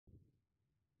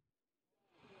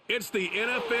It's the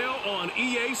NFL on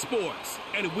EA Sports,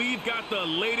 and we've got the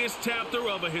latest chapter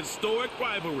of a historic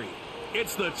rivalry.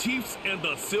 It's the Chiefs and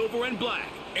the Silver and Black,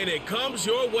 and it comes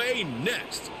your way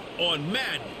next on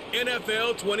Madden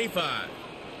NFL 25.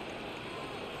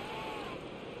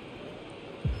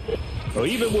 Well,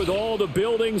 even with all the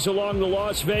buildings along the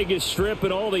Las Vegas Strip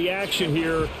and all the action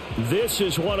here, this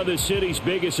is one of the city's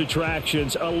biggest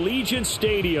attractions. Allegiant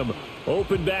Stadium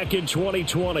opened back in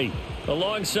 2020.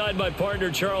 Alongside my partner,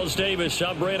 Charles Davis,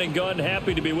 I'm Brandon Gunn.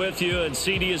 Happy to be with you. And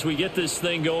CD, as we get this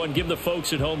thing going, give the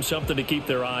folks at home something to keep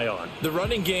their eye on. The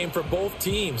running game for both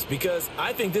teams, because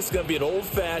I think this is going to be an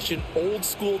old-fashioned,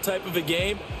 old-school type of a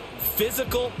game.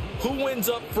 Physical, who wins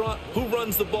up front, who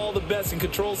runs the ball the best and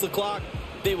controls the clock,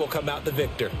 they will come out the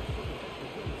victor.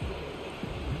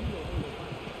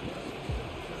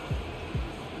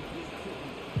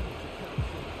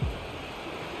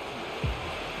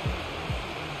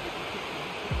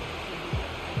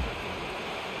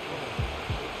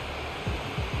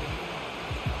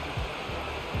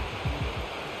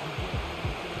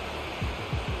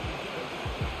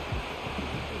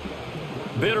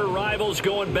 Bitter rivals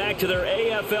going back to their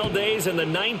AFL days in the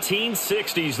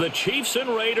 1960s. The Chiefs and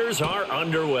Raiders are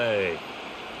underway.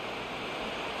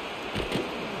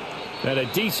 And a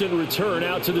decent return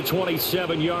out to the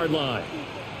 27-yard line.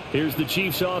 Here's the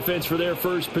Chiefs offense for their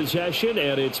first possession,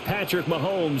 and it's Patrick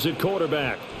Mahomes at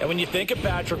quarterback. And when you think of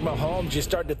Patrick Mahomes, you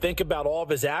start to think about all of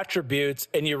his attributes,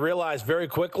 and you realize very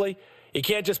quickly you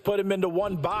can't just put him into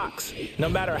one box. No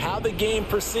matter how the game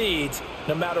proceeds,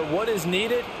 no matter what is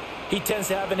needed, he tends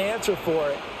to have an answer for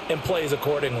it and plays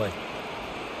accordingly.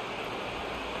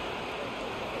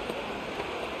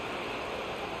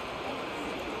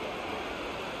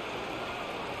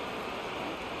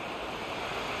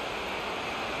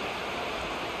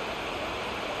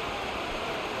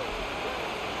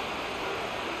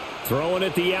 Throwing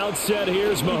at the outset,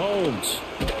 here's Mahomes.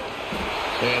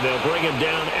 And they'll bring him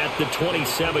down at the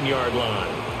 27-yard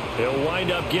line. He'll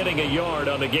wind up getting a yard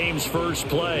on the game's first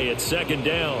play at second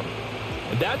down.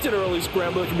 And that's an early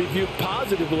scramble that can be viewed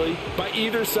positively by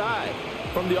either side.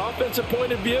 From the offensive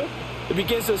point of view, it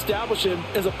begins to establish him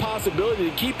as a possibility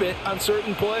to keep it on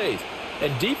certain plays.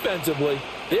 And defensively,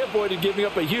 they avoided giving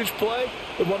up a huge play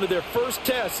in one of their first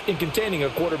tests in containing a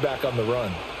quarterback on the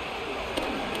run.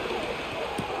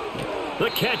 The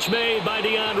catch made by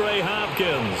DeAndre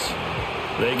Hopkins.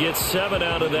 They get 7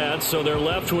 out of that, so they're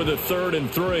left with a 3rd and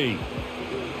 3.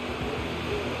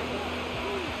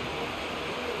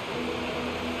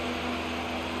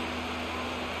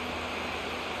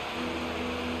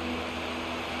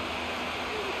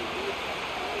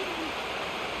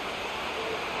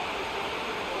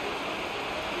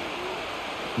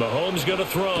 Mahomes going to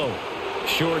throw.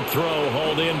 Short throw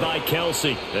hauled in by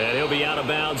Kelsey. And he'll be out of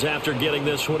bounds after getting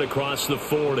this one across the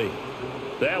 40.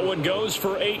 That one goes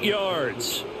for 8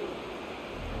 yards.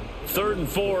 3rd and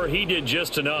 4, he did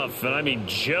just enough, and I mean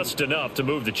just enough to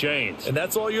move the chains. And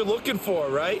that's all you're looking for,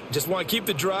 right? Just want to keep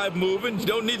the drive moving. You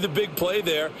don't need the big play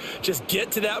there. Just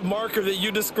get to that marker that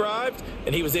you described,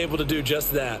 and he was able to do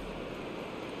just that.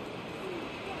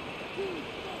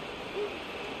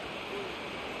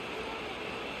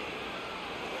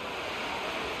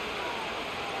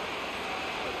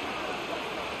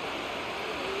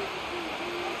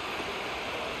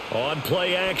 On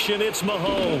play action, it's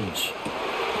Mahomes.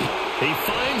 He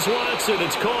finds Watson.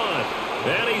 It's caught.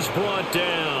 And he's brought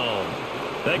down.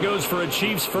 That goes for a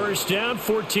Chiefs first down,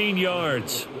 14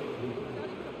 yards.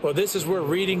 Well, this is where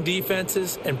reading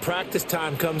defenses and practice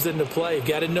time comes into play. You've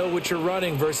got to know what you're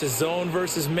running versus zone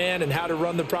versus man and how to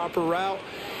run the proper route.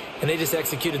 And they just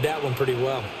executed that one pretty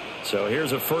well. So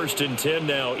here's a 1st and 10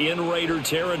 now in Raider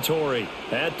territory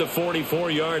at the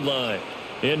 44-yard line.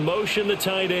 In motion, the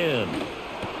tight end.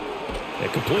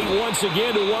 And complete once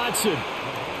again to Watson.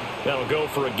 That'll go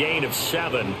for a gain of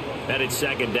 7, and it's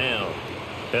 2nd down.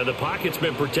 And the pocket's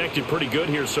been protected pretty good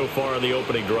here so far on the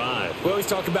opening drive. We always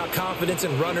talk about confidence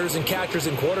in runners and catchers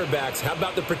and quarterbacks. How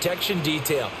about the protection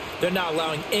detail? They're not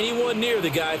allowing anyone near the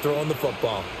guy throwing the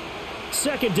football.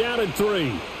 2nd down and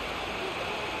 3.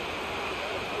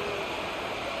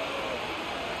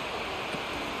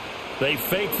 They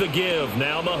fake the give.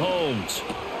 Now Mahomes.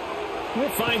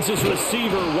 Finds his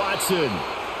receiver, Watson.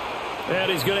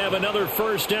 And he's going to have another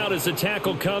first down as the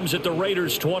tackle comes at the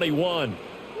Raiders' 21.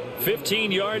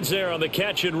 15 yards there on the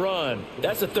catch and run.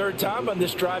 That's the 3rd time on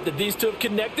this drive that these two have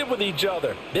connected with each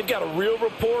other. They've got a real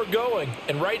rapport going.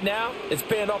 And right now, it's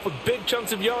paying off with big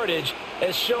chunks of yardage,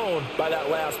 as shown by that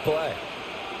last play.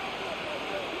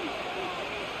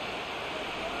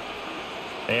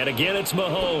 And again, it's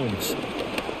Mahomes.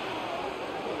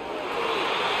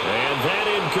 And that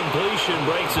incompletion completion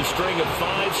breaks a string of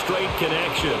 5 straight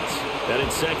connections. And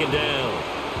it's second down.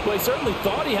 Well, he certainly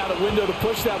thought he had a window to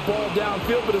push that ball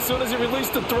downfield, but as soon as he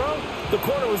released the throw, the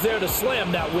corner was there to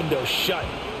slam that window shut.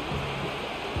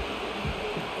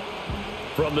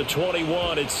 From the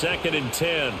 21, it's second and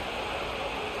 10.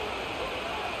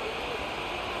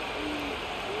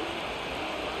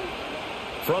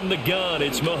 From the gun,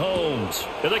 it's Mahomes.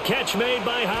 And the catch made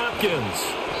by Hopkins.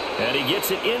 And he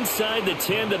gets it inside the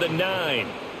 10 to the 9.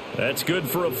 That's good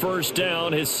for a first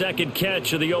down, his second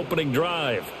catch of the opening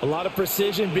drive. A lot of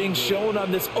precision being shown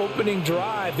on this opening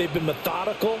drive. They've been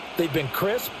methodical, they've been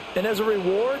crisp, and as a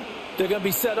reward, they're going to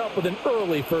be set up with an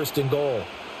early first and goal.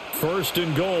 First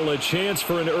and goal, a chance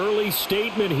for an early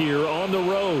statement here on the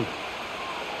road.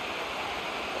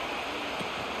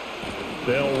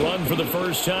 They'll run for the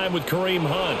first time with Kareem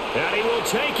Hunt. And he will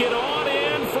take it on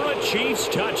in for a Chiefs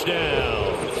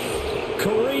touchdown.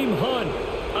 Kareem Hunt,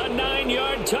 a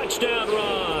 9-yard touchdown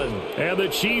run. And the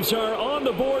Chiefs are on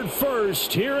the board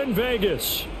first here in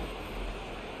Vegas.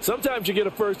 Sometimes you get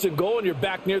a first and goal and you're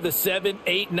back near the 7,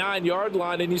 8, 9-yard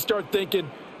line and you start thinking,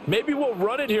 maybe we'll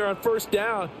run it here on first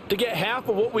down to get half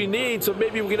of what we need, so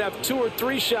maybe we can have 2 or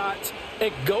 3 shots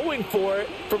at going for it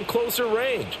from closer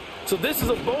range. So this is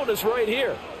a bonus right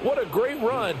here. What a great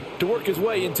run to work his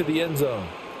way into the end zone.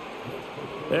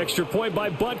 Extra point by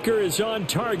Butker is on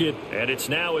target, and it's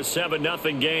now a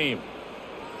 7-0 game.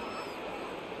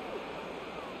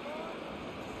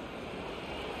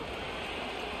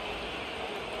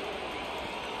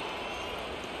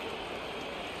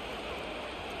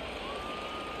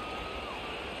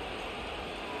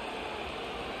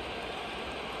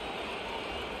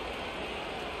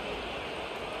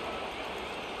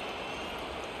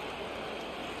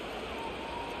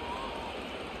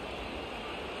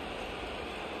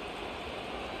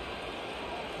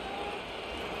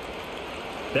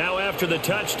 Now after the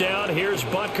touchdown, here's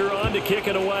Butker on to kick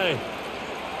it away.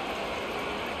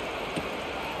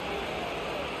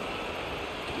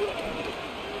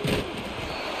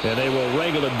 And they will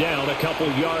wrangle him down a couple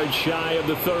yards shy of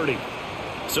the 30.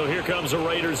 So here comes the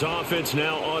Raiders offense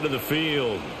now onto the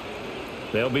field.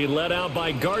 They'll be led out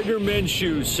by Gardner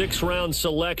Minshew, 6th-round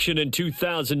selection in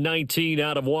 2019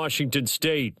 out of Washington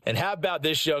State. And how about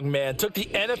this young man? Took the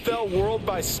NFL world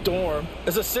by storm.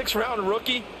 As a 6th-round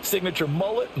rookie, signature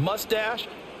mullet, mustache,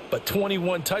 but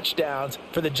 21 touchdowns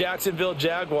for the Jacksonville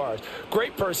Jaguars.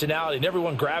 Great personality, and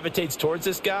everyone gravitates towards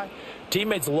this guy.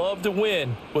 Teammates love to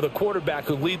win with a quarterback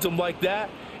who leads them like that,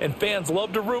 and fans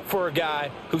love to root for a guy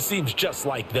who seems just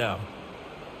like them.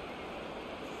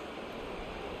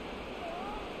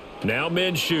 Now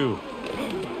Minshew.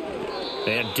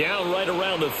 And down right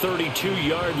around the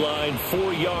 32-yard line,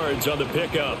 4 yards on the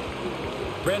pickup.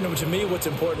 Brandon, to me, what's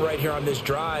important right here on this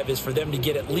drive is for them to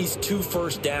get at least 2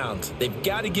 first downs. They've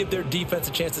got to give their defense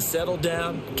a chance to settle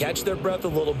down, catch their breath a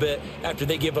little bit after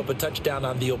they give up a touchdown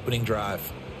on the opening drive.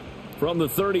 From the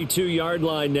 32-yard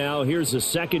line now, here's a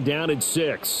 2nd down and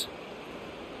 6.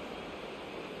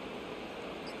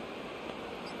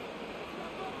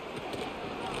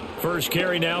 First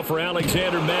carry now for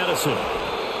Alexander Madison.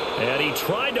 And he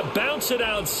tried to bounce it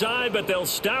outside, but they'll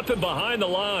stop him behind the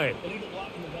line.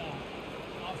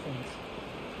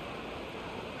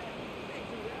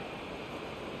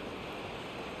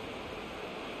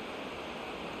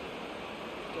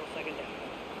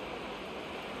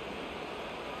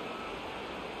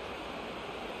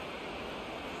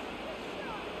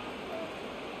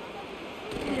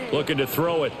 Looking to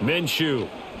throw it, Minshew.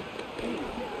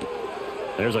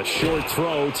 There's a short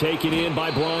throw taken in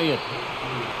by Bryant.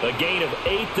 A gain of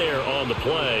 8 there on the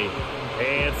play.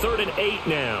 And 3rd and 8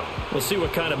 now. We'll see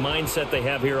what kind of mindset they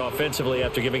have here offensively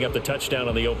after giving up the touchdown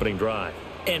on the opening drive.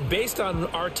 And based on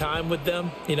our time with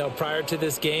them, prior to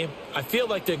this game, I feel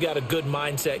like they've got a good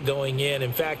mindset going in.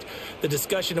 In fact, the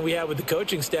discussion that we had with the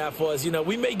coaching staff was,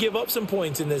 we may give up some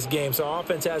points in this game, so our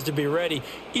offense has to be ready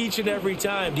each and every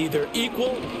time to either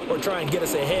equal or try and get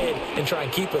us ahead and try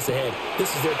and keep us ahead.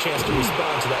 This is their chance to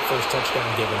respond to that first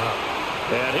touchdown given up.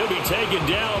 And he'll be taken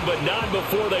down, but not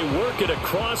before they work it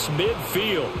across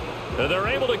midfield. And they're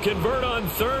able to convert on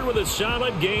 3rd with a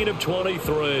solid gain of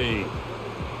 23.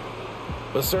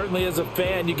 But certainly as a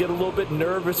fan, you get a little bit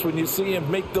nervous when you see him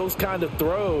make those kind of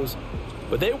throws.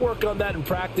 But they work on that in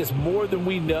practice more than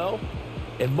we know.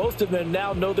 And most of them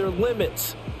now know their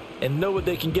limits and know what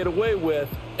they can get away with.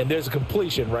 And there's a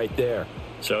completion right there.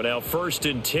 So now 1st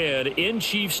and 10 in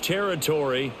Chiefs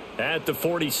territory at the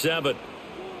 47.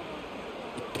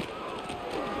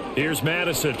 Here's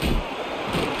Madison.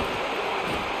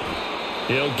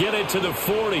 He'll get it to the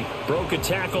 40. Broke a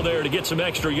tackle there to get some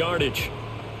extra yardage.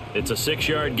 It's a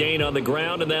 6-yard gain on the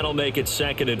ground, and that'll make it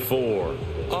 2nd and 4.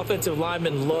 Offensive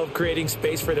linemen love creating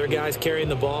space for their guys carrying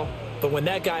the ball, but when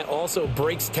that guy also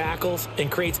breaks tackles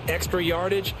and creates extra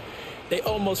yardage, they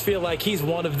almost feel like he's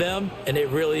one of them, and they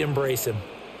really embrace him.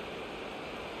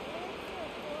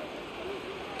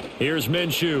 Here's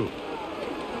Minshew.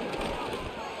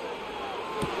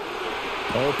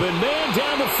 Open man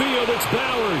down the field. It's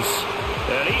Bowers.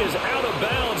 And he is out of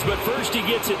bounds, but first he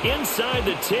gets it inside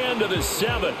the 10 to the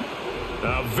 7.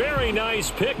 A very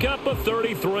nice pickup of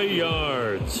 33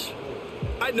 yards.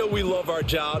 I know we love our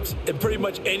jobs, and pretty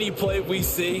much any play we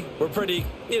see, we're pretty,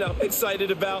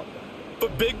 excited about.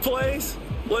 But big plays,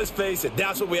 let's face it,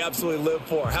 that's what we absolutely live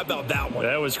for. How about that one?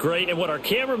 That was great, and what our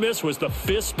camera missed was the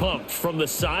fist pump from the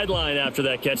sideline after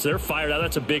that catch. They're fired out.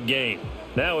 That's a big gain.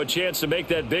 Now a chance to make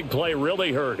that big play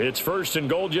really hurt. It's 1st and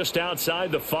goal just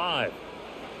outside the 5.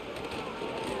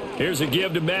 Here's a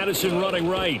give to Madison running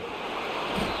right.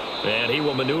 And he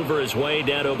will maneuver his way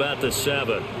down to about the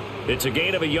 7. It's a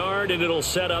gain of a yard, and it'll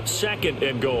set up 2nd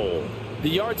and goal. The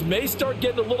yards may start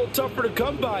getting a little tougher to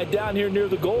come by down here near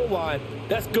the goal line.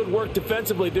 That's good work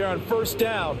defensively there on 1st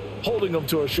down, holding them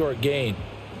to a short gain.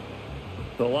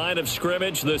 The line of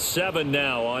scrimmage, the 7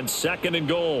 now on 2nd and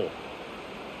goal.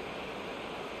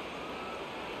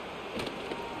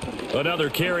 Another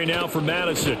carry now for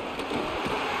Madison.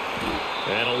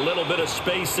 And a little bit of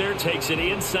space there, takes it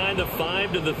inside the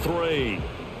 5 to the 3.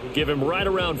 Give him right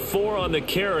around 4 on the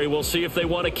carry. We'll see if they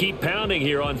want to keep pounding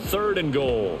here on 3rd and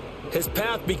goal. His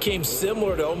path became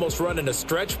similar to almost running a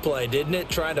stretch play, didn't it?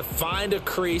 Trying to find a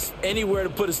crease, anywhere to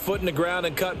put his foot in the ground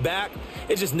and cut back.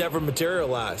 It just never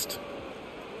materialized.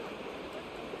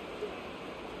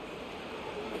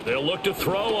 They'll look to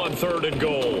throw on 3rd and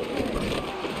goal.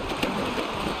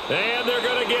 And they're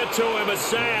going to get to him. A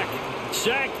sack.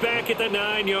 Sacked back at the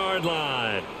 9-yard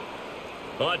line.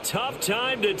 A tough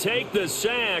time to take the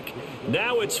sack.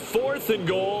 Now it's 4th and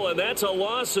goal, and that's a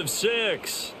loss of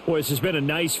 6. Boy, this has been a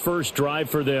nice first drive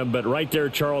for them, but right there,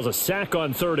 Charles, a sack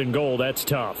on 3rd and goal, that's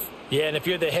tough. Yeah, and if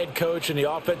you're the head coach and the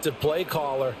offensive play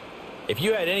caller, if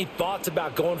you had any thoughts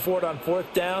about going for it on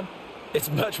 4th down, it's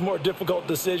a much more difficult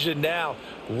decision now.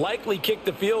 Likely kick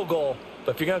the field goal,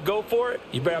 but if you're going to go for it,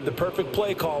 you better have the perfect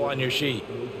play call on your sheet.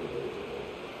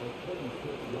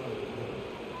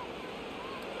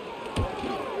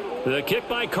 The kick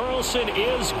by Carlson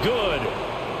is good.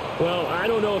 Well, I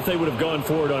don't know if they would have gone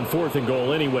for it on 4th and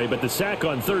goal anyway, but the sack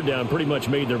on 3rd down pretty much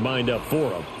made their mind up for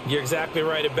them. You're exactly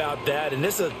right about that, and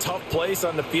this is a tough place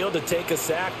on the field to take a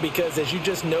sack because, as you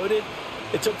just noted,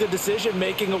 it took the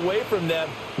decision-making away from them.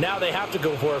 Now they have to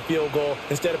go for a field goal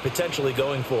instead of potentially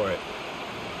going for it.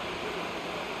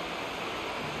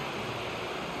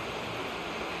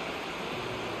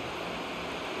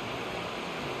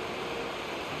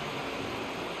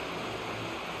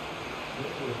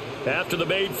 After the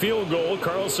made field goal,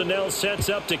 Carlson now sets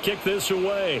up to kick this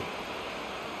away.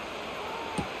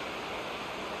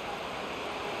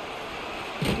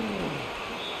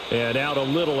 And out a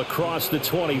little across the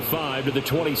 25 to the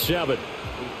 27.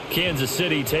 Kansas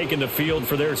City taking the field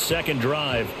for their 2nd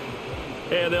drive.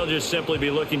 And they'll just simply be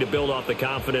looking to build off the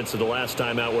confidence of the last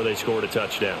time out where they scored a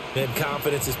touchdown. And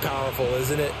confidence is powerful,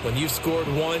 isn't it? When you've scored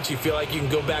once, you feel like you can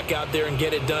go back out there and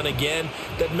get it done again.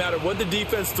 Doesn't matter what the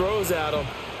defense throws at them.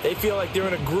 They feel like they're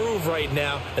in a groove right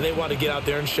now, and they want to get out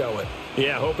there and show it.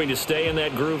 Yeah, hoping to stay in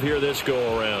that groove here this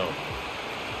go-around.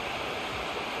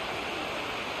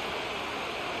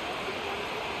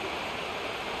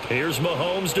 Here's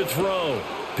Mahomes to throw.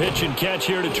 Pitch and catch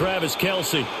here to Travis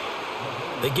Kelce.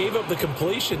 They gave up the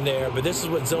completion there, but this is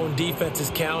what zone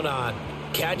defenses count on.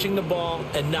 Catching the ball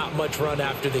and not much run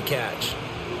after the catch.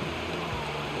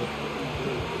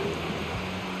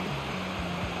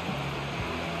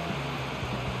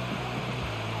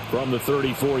 From the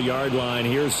 34-yard line,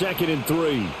 here's 2nd and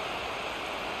 3.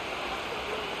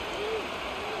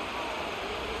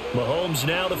 Mahomes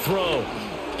now to throw.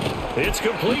 It's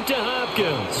complete to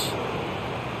Hopkins.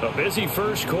 A busy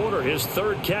first quarter. His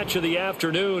 3rd catch of the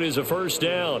afternoon is a 1st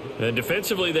down. And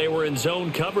defensively, they were in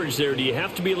zone coverage there. Do you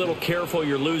have to be a little careful?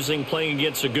 You're losing playing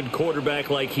against a good quarterback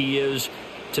like he is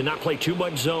to not play too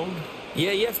much zone?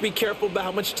 Yeah, you have to be careful about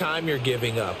how much time you're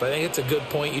giving up. I think it's a good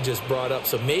point you just brought up.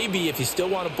 So maybe if you still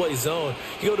want to play zone,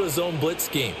 you go to a zone blitz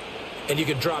scheme. And you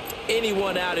can drop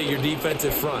anyone out of your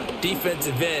defensive front.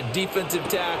 Defensive end, defensive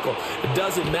tackle. It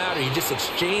doesn't matter. You just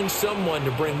exchange someone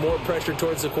to bring more pressure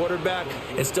towards the quarterback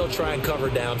and still try and cover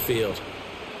downfield.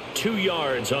 2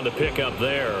 yards on the pickup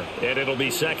there, and it'll be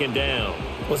 2nd down.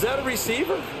 Was that a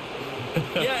receiver?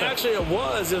 Yeah, actually it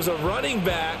was. It was a running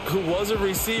back who was a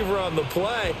receiver on the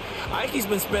play. Ike's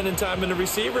been spending time in the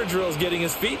receiver drills getting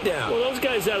his feet down. Well, those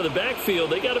guys out of the backfield,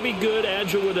 they got to be good,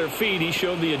 agile with their feet. He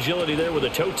showed the agility there with a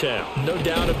toe tap. No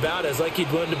doubt about it. It's like he'd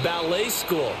run to ballet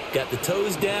school. Got the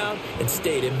toes down and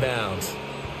stayed in bounds.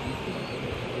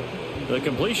 The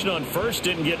completion on first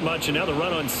didn't get much, and now the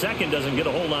run on second doesn't get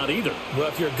a whole lot either. Well,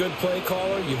 if you're a good play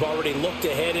caller, you've already looked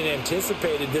ahead and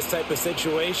anticipated this type of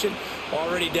situation.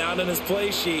 Already down in his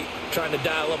play sheet, trying to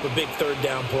dial up a big third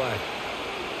down play.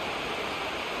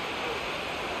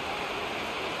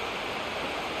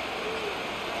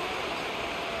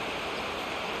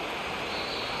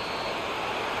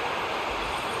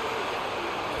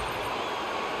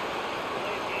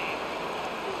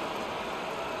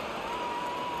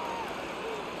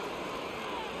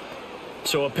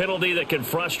 So a penalty that can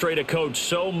frustrate a coach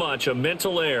so much, a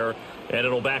mental error, and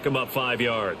it'll back him up 5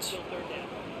 yards.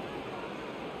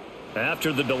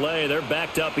 After the delay, they're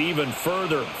backed up even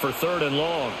further for third and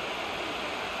long.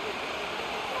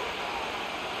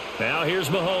 Now here's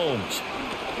Mahomes.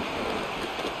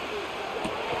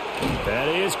 That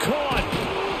is caught.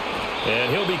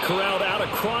 And he'll be corralled out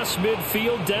across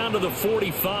midfield down to the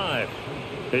 45.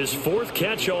 His fourth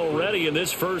catch already in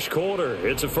this first quarter.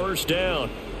 It's a first down.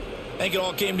 I think it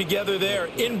all came together there.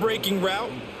 In-breaking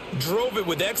route, drove it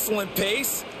with excellent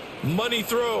pace. Money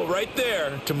throw right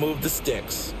there to move the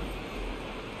sticks.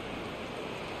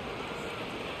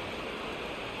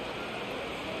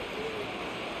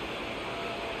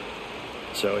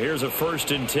 So here's a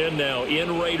 1st and 10 now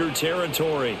in Raider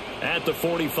territory at the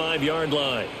 45-yard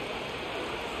line.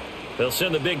 They'll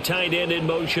send the big tight end in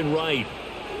motion right.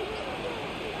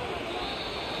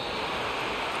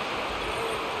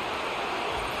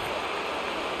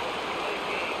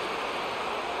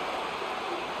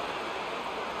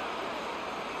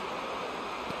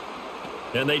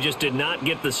 And they just did not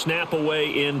get the snap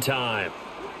away in time.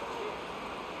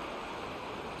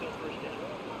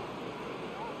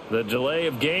 The delay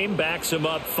of game backs him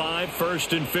up 5,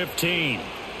 1st and 15.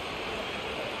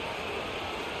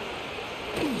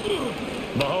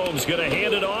 Mahomes going to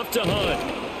hand it off to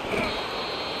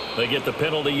Hunt. They get the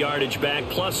penalty yardage back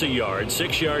plus a yard,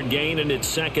 6-yard gain, and it's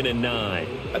 2nd and 9.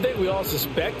 I think we all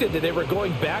suspected that they were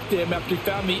going back to him after he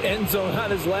found the end zone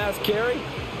on his last carry.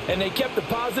 And they kept the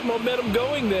positive momentum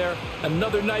going there.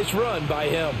 Another nice run by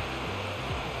him.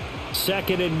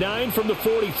 2nd and 9 from the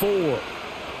 44.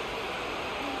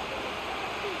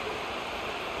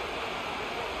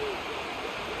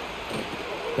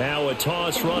 Now a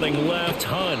toss running left,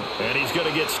 Hunt. And he's going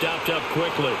to get stopped up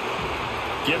quickly.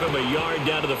 Give him a yard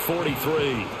down to the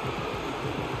 43.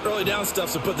 Early down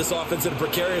stuff to put this offense in a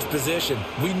precarious position.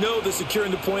 We know that securing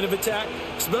the point of attack,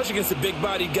 especially against the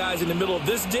big-bodied guys in the middle of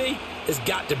this D, has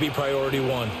got to be priority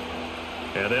one.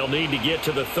 And they'll need to get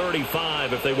to the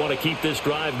 35 if they want to keep this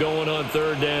drive going on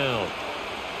 3rd down.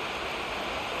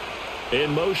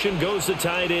 In motion goes the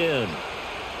tight end.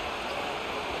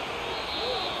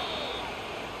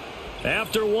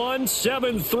 After one,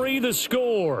 7-3 the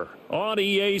score on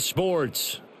EA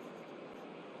Sports.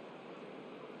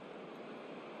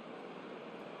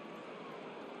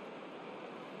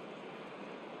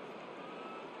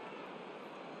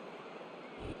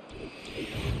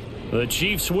 The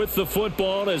Chiefs with the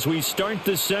football as we start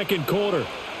the second quarter.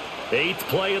 8th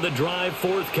play of the drive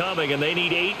forthcoming, and they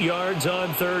need 8 yards on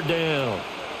 3rd down.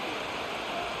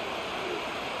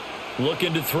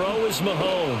 Looking to throw is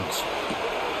Mahomes.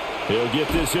 He'll get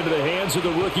this into the hands of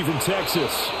the rookie from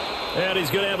Texas. And he's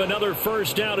going to have another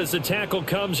first down as the tackle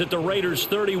comes at the Raiders'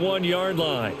 31-yard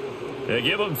line. They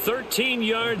give him 13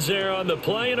 yards there on the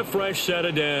play and a fresh set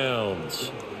of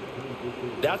downs.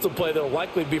 That's a play that will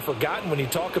likely be forgotten when you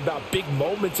talk about big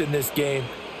moments in this game.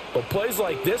 But plays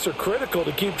like this are critical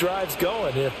to keep drives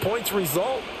going. And if points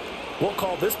result, we'll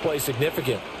call this play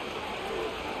significant.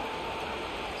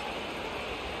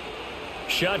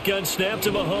 Shotgun snap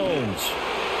to Mahomes.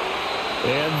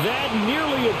 And that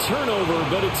nearly a turnover,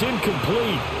 but it's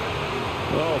incomplete.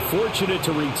 Well, fortunate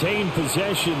to retain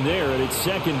possession there, and it's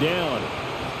 2nd down.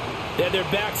 They had their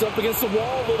backs up against the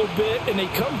wall a little bit, and they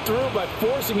come through by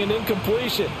forcing an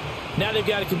incompletion. Now they've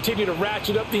got to continue to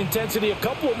ratchet up the intensity a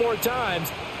couple of more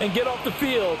times and get off the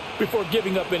field before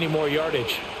giving up any more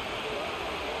yardage.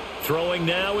 Throwing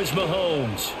now is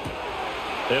Mahomes.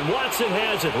 And Watson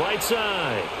has it right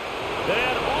side.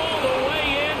 And all the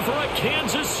way in for a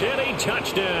Kansas City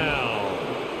touchdown.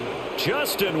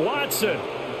 Justin Watson,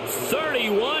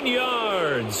 31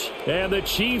 yards. And the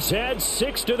Chiefs had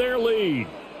 6 to their lead.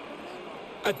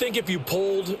 I think if you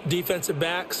polled defensive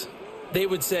backs, they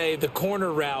would say the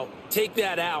corner route, take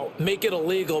that out, make it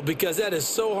illegal, because that is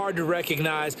so hard to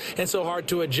recognize and so hard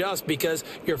to adjust, because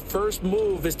your first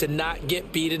move is to not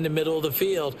get beat in the middle of the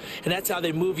field, and that's how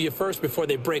they move you first before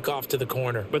they break off to the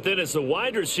corner. But then as the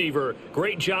wide receiver,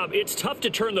 great job. It's tough to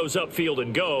turn those upfield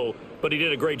and go, but he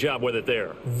did a great job with it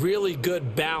there. Really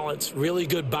good balance, really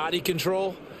good body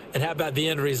control, and how about the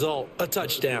end result? A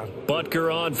touchdown.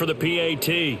 Butker on for the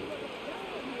PAT.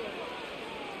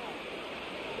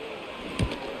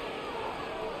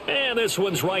 And this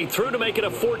one's right through to make it a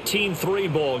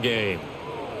 14-3 ball game.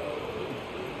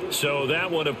 So that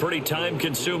one a pretty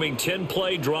time-consuming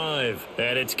 10-play drive.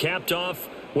 And it's capped off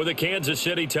with a Kansas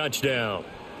City touchdown.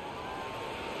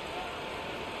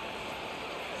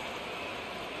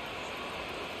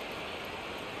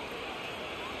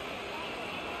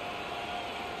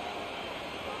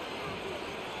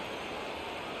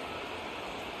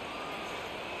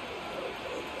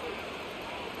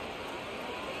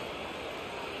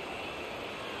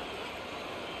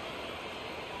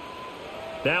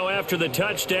 Now after the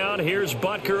touchdown, here's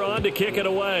Butker on to kick it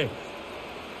away.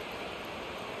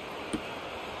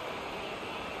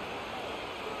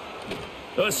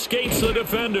 Escapes the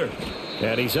defender.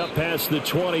 And he's up past the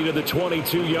 20 to the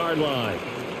 22-yard line.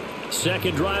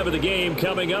 Second drive of the game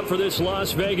coming up for this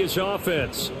Las Vegas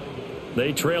offense.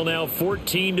 They trail now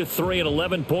 14-3, an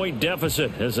 11-point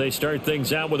deficit as they start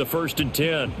things out with a 1st and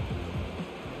 10.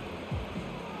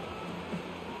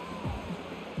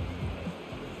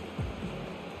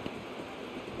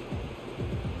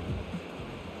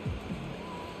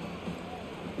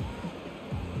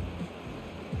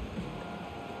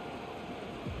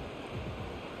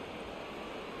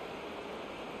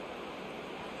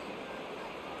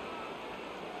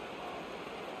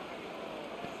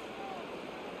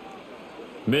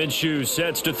 Minshew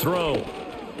sets to throw.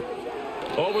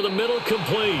 Over the middle,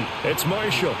 complete. It's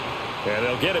Marshall. And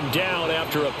they'll get him down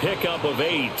after a pickup of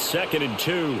 8, 2nd and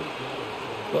 2.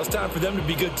 Well, it's time for them to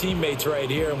be good teammates right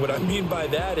here. And what I mean by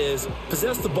that is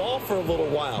possess the ball for a little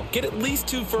while. Get at least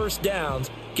 2 first downs.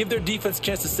 Give their defense a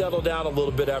chance to settle down a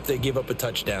little bit after they give up a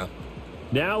touchdown.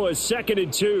 Now a 2nd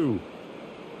and 2.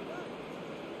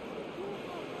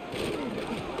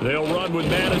 They'll run with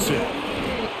Madison.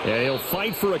 Yeah, he'll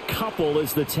fight for a couple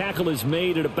as the tackle is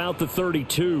made at about the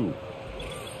 32.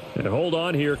 And hold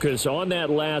on here, because on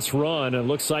that last run, it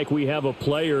looks like we have a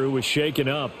player who was shaken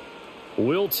up.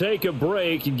 We'll take a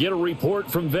break and get a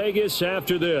report from Vegas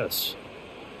after this.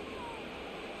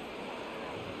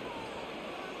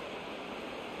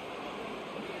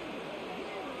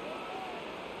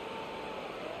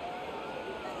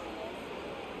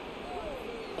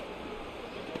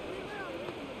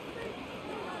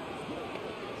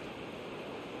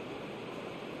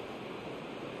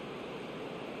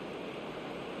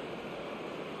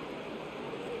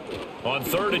 On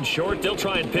 3rd and short, they'll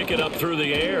try and pick it up through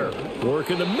the air. Work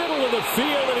in the middle of the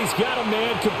field, and he's got a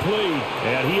man complete.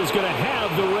 And he is going to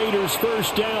have the Raiders'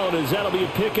 first down, as that'll be a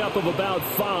pickup of about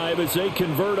 5 as they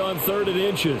convert on 3rd and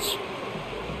inches.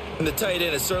 And the tight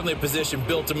end is certainly a position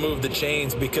built to move the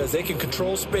chains because they can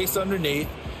control space underneath.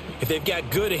 If they've got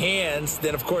good hands,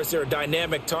 then, of course, they're a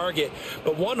dynamic target.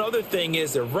 But one other thing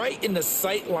is they're right in the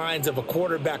sight lines of a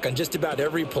quarterback on just about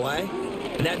every play.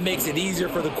 And that makes it easier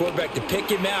for the quarterback to pick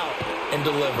him out and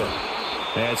deliver.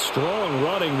 And strong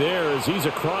running there as he's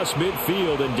across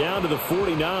midfield and down to the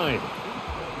 49.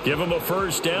 Give him a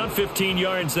first down, 15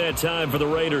 yards that time for the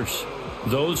Raiders.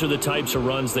 Those are the types of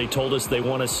runs they told us they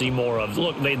want to see more of.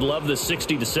 Look, they'd love the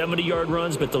 60 to 70-yard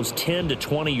runs, but those 10 to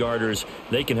 20-yarders,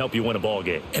 they can help you win a ball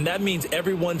game. And that means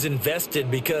everyone's invested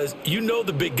because you know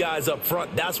the big guys up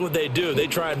front. That's what they do. They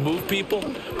try and move people.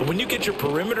 But when you get your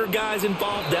perimeter guys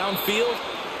involved downfield,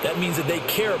 that means that they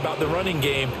care about the running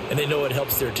game, and they know it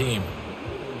helps their team.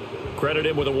 Credit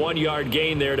him with a 1-yard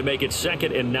gain there to make it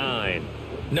 2nd and 9.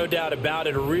 No doubt about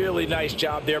it. A really nice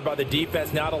job there by the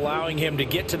defense, not allowing him to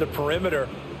get to the perimeter.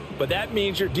 But that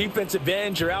means your defensive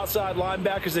ends, your outside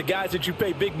linebackers, the guys that you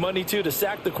pay big money to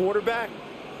sack the quarterback,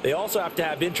 they also have to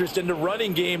have interest in the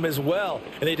running game as well.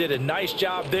 And they did a nice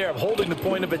job there of holding the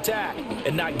point of attack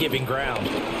and not giving ground.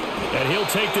 And he'll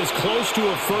take this close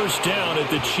to a first down at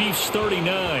the Chiefs'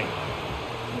 39.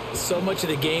 So much of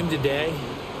the game today,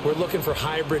 we're looking for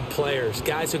hybrid players,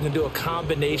 guys who can do a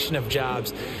combination of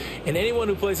jobs. And anyone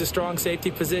who plays a strong safety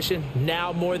position,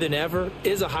 now more than ever,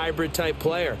 is a hybrid type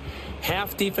player.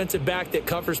 Half defensive back that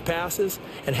covers passes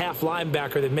and half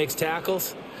linebacker that makes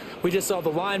tackles. We just saw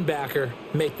the linebacker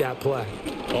make that play.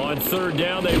 On 3rd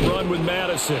down, they run with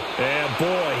Madison. And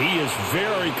boy, he is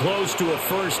very close to a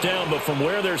first down, but from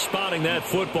where they're spotting that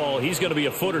football, he's going to be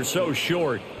a foot or so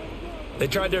short. They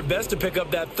tried their best to pick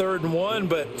up that 3rd and 1,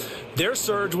 but their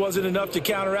surge wasn't enough to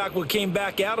counteract what came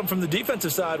back at them from the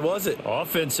defensive side, was it?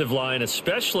 Offensive line,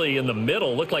 especially in the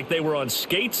middle, looked like they were on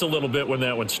skates a little bit when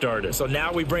that one started. So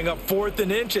now we bring up 4th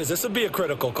and inches. This will be a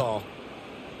critical call.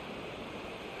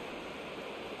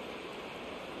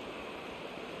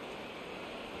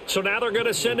 So now they're going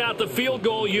to send out the field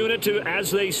goal unit to,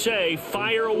 as they say,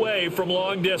 fire away from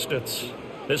long distance.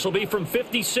 This will be from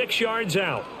 56 yards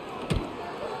out.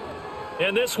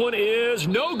 And this one is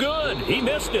no good. He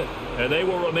missed it. And they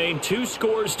will remain 2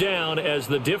 scores down as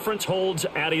the difference holds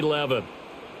at 11.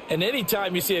 And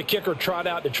anytime you see a kicker trot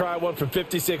out to try one from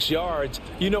 56 yards,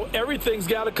 you know everything's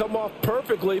got to come off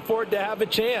perfectly for it to have a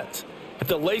chance. If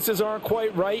the laces aren't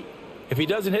quite right, if he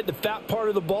doesn't hit the fat part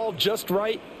of the ball just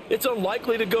right, it's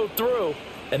unlikely to go through,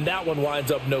 and that one winds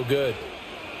up no good.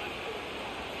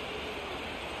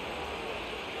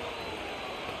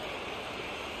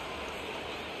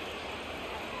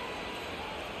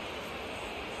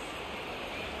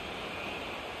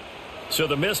 So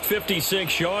the missed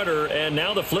 56-yarder, and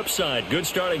now the flip side. Good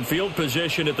starting field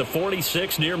position at the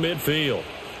 46 near midfield.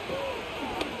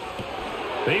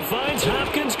 He finds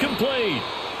Hopkins complete.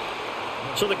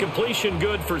 So the completion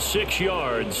good for 6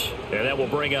 yards, and that will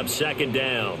bring up 2nd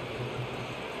down.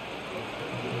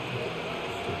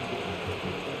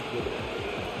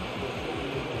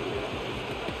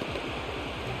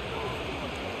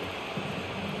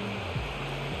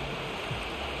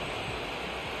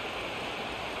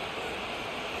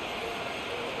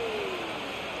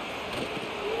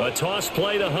 A toss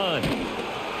play to Hunt.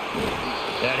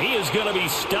 And he is going to be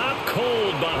stopped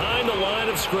cold behind the line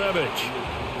of scrimmage.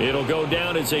 It'll go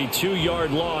down as a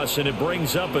 2-yard loss, and it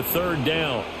brings up a 3rd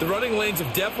down. The running lanes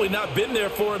have definitely not been there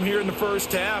for him here in the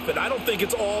first half, and I don't think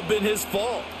it's all been his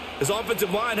fault. His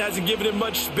offensive line hasn't given him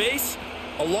much space.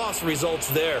 A loss results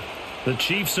there. The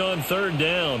Chiefs on 3rd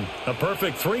down. A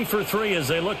perfect 3 for 3 as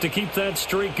they look to keep that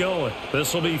streak going.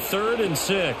 This will be 3rd and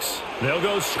 6. They'll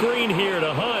go screen here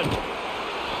to Hunt.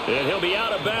 And he'll be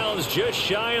out of bounds just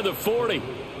shy of the 40.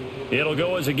 It'll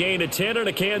go as a gain of 10 and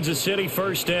a Kansas City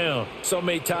 1st down. So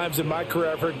many times in my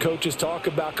career I've heard coaches talk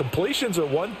about completions are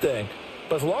one thing,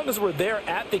 but as long as we're there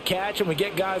at the catch and we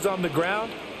get guys on the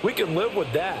ground, we can live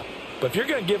with that. But if you're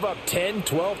going to give up 10,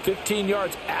 12, 15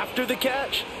 yards after the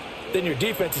catch, then your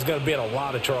defense is going to be in a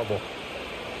lot of trouble.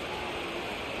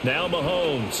 Now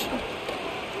Mahomes.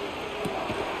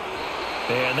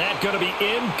 And that's going to be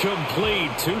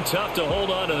incomplete. Too tough to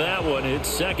hold on to that one. It's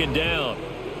 2nd down.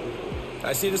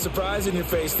 I see the surprise in your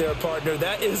face there, partner.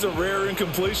 That is a rare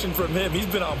incompletion from him. He's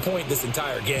been on point this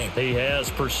entire game. He has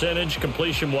percentage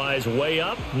completion-wise way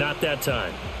up. Not that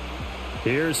time.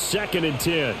 Here's 2nd and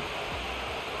 10.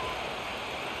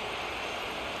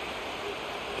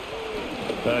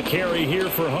 A carry here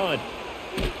for Hunt.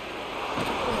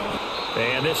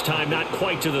 And this time not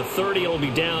quite to the 30. It'll be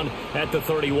down at the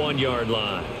 31-yard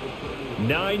line.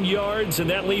 9 yards, and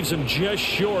that leaves him just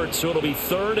short, so it'll be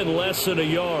 3rd and less than a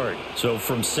yard. So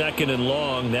from 2nd and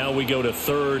long, now we go to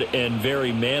 3rd and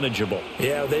very manageable.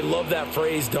 Yeah, they love that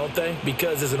phrase, don't they?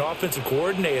 Because as an offensive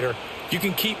coordinator, you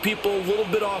can keep people a little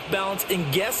bit off balance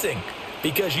and guessing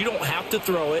because you don't have to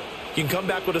throw it. You can come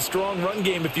back with a strong run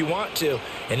game if you want to.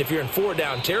 And if you're in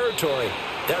 4-down territory,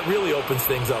 that really opens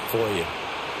things up for you.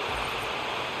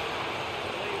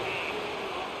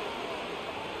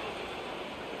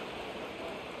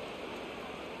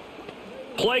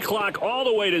 Play clock all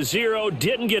the way to 0.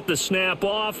 Didn't get the snap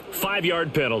off.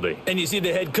 5-yard penalty. And you see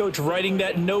the head coach writing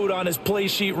that note on his play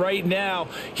sheet right now.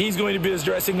 He's going to be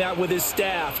addressing that with his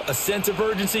staff. A sense of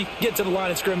urgency. Get to the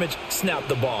line of scrimmage. Snap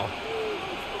the ball.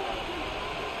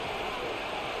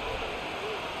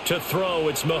 To throw,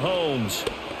 it's Mahomes.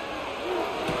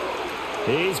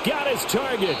 He's got his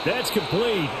target. That's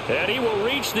complete. And he will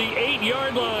reach the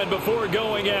 8-yard line before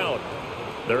going out.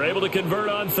 They're able to convert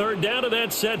on 3rd down, and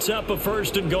that sets up a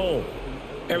 1st and goal.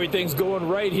 Everything's going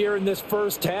right here in this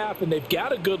first half, and they've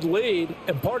got a good lead,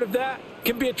 and part of that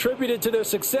can be attributed to their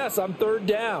success on 3rd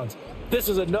downs. This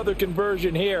is another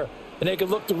conversion here, and they can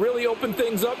look to really open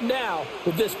things up now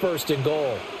with this 1st and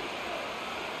goal.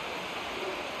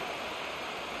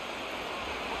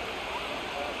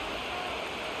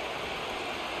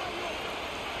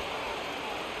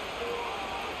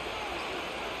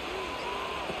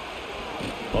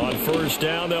 On 1st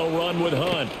down, they'll run with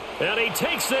Hunt. And he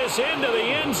takes this into the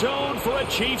end zone for a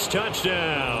Chiefs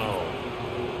touchdown.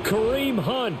 Kareem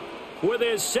Hunt with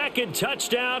his 2nd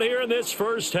touchdown here in this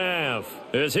first half,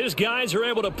 as his guys are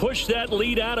able to push that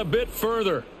lead out a bit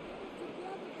further.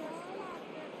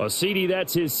 Well, CD,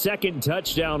 that's his 2nd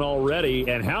touchdown already.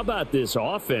 And how about this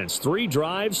offense? 3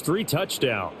 drives, 3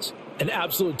 touchdowns. An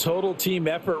absolute total team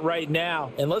effort right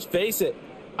now. And let's face it,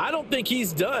 I don't think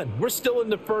he's done. We're still in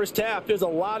the first half. There's a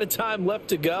lot of time left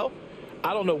to go.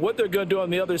 I don't know what they're going to do on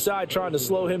the other side trying to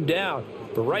slow him down.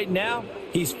 But right now,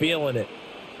 he's feeling it.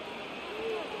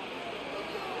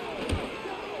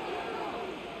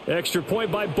 Extra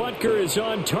point by Butker is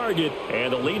on target,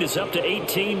 and the lead is up to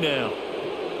 18 now.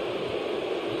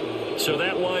 So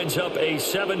that winds up a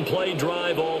 7-play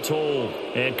drive all told.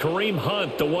 And Kareem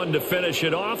Hunt, the one to finish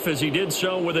it off, as he did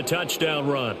so with a touchdown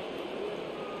run.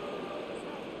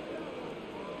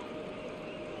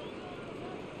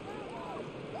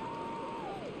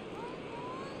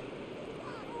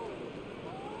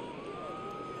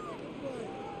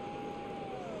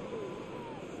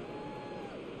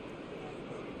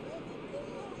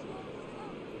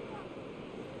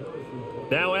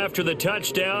 Now after the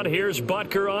touchdown, here's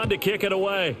Butker on to kick it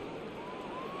away.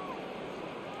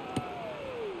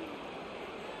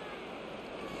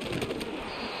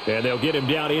 And they'll get him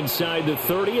down inside the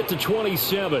 30 at the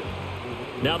 27.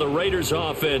 Now the Raiders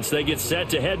offense, they get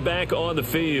set to head back on the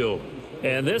field.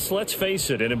 And this, let's face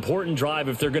it, an important drive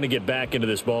if they're going to get back into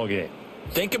this ballgame.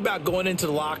 Think about going into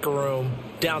the locker room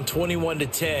down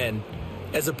 21-10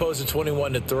 as opposed to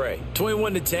 21-3.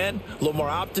 21-10, a little more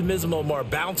optimism, a little more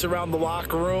bounce around the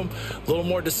locker room, a little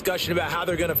more discussion about how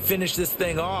they're going to finish this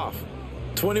thing off.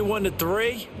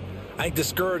 21-3, I think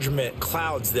discouragement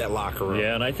clouds that locker room.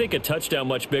 Yeah, and I think a touchdown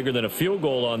much bigger than a field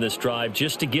goal on this drive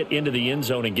just to get into the end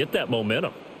zone and get that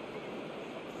momentum.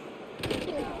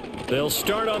 They'll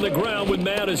start on the ground with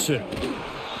Madison.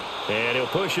 And he'll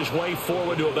push his way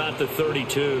forward to about the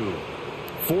 32.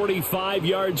 45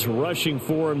 yards rushing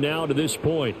for him now to this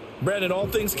point. Brandon, all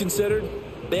things considered,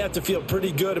 they have to feel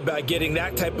pretty good about getting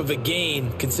that type of a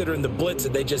gain considering the blitz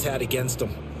that they just had against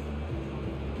them.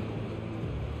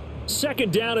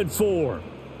 2nd down and 4.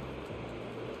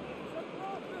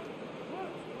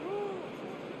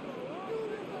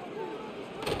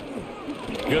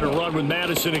 Going to run with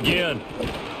Madison again.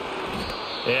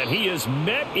 And he is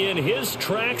met in his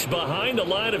tracks behind the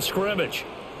line of scrimmage.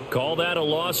 Call that a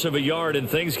loss of a yard, and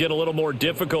things get a little more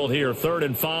difficult here. 3rd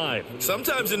and 5.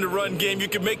 Sometimes in the run game, you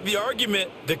can make the argument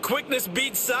that quickness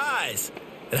beats size.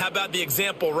 And how about the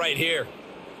example right here?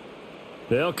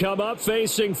 They'll come up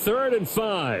facing 3rd and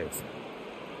 5.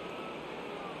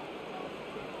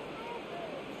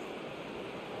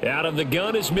 Out of the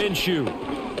gun is Minshew.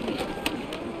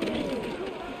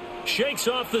 Shakes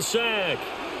off the sack.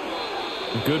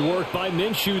 Good work by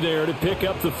Minshew there to pick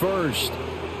up the first.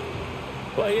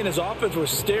 Well, he and his offense were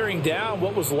staring down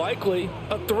what was likely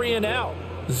a 3-and-out.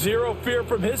 Zero fear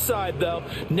from his side, though.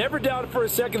 Never doubted for a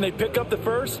second they pick up the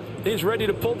first. He's ready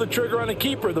to pull the trigger on a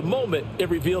keeper the moment it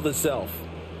revealed itself.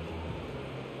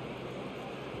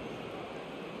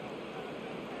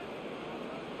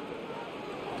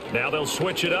 Now they'll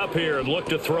switch it up here and look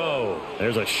to throw.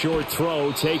 There's a short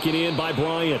throw taken in by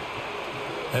Bryant.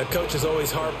 Coaches always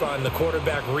harp on the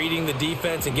quarterback reading the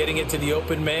defense and getting it to the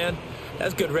open man.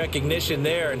 That's good recognition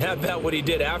there. And how about what he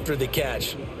did after the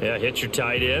catch? Yeah, hit your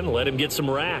tight end, let him get some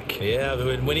rack. Yeah,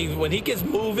 when he gets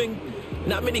moving,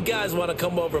 not many guys want to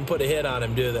come over and put a hit on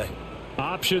him, do they?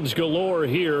 Options galore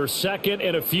here, 2nd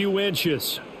and a few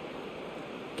inches.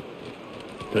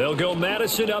 They'll go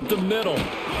Madison up the middle.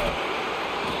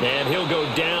 And he'll go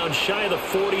down shy of the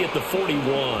 40 at the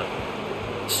 41.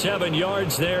 7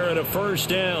 yards there and a first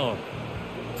down.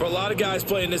 For a lot of guys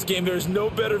playing this game, there's no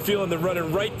better feeling than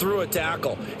running right through a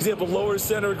tackle. He's able to lower his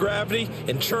center of gravity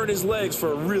and churn his legs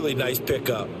for a really nice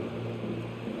pickup.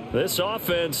 This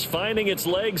offense finding its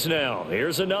legs now.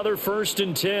 Here's another 1st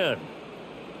and 10.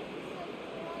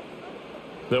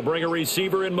 They'll bring a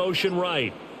receiver in motion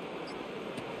right.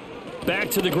 Back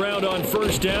to the ground on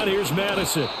 1st down. Here's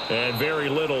Madison. And very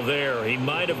little there. He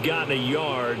might have gotten a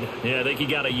yard. Yeah, I think he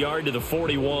got a yard to the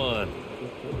 41.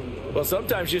 Well,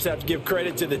 sometimes you just have to give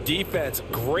credit to the defense.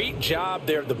 Great job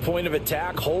there at the point of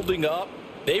attack, holding up.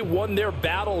 They won their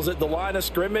battles at the line of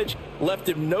scrimmage, left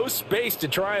him no space to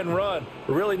try and run.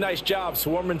 A really nice job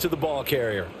swarming to the ball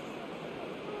carrier.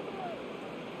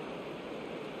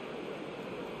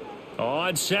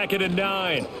 On 2nd and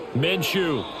 9,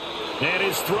 Minshew. And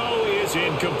his throw is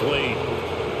incomplete.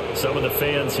 Some of the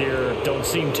fans here don't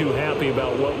seem too happy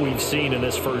about what we've seen in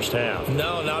this first half.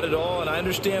 No, not at all, and I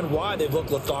understand why. They've looked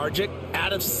lethargic,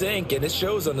 out of sync, and it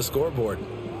shows on the scoreboard.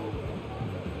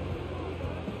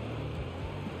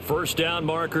 1st down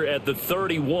marker at the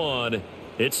 31.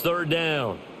 It's 3rd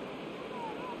down.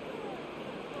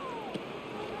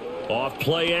 Off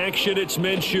play action, it's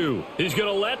Minshew. He's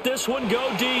going to let this one go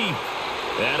deep.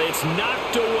 And it's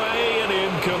knocked away and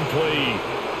incomplete.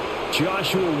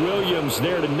 Joshua Williams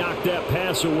there to knock that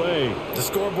pass away. The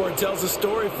scoreboard tells a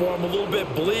story for him, a little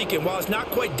bit bleak, and while it's not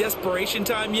quite desperation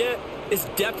time yet, it's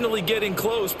definitely getting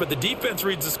close, but the defense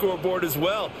reads the scoreboard as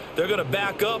well. They're going to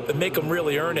back up and make them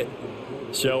really earn it.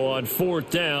 So on 4th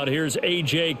down, here's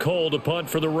A.J. Cole to punt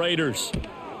for the Raiders.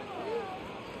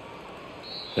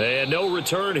 And no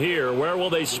return here. Where will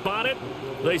they spot it?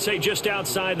 They say just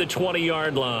outside the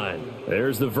 20-yard line.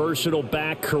 There's the versatile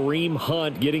back, Kareem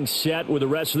Hunt, getting set with the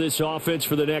rest of this offense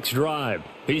for the next drive.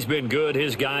 He's been good.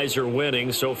 His guys are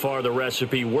winning. So far, the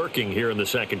recipe working here in the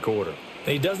second quarter.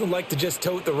 And he doesn't like to just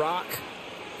tote the rock.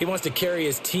 He wants to carry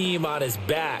his team on his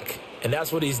back, and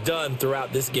that's what he's done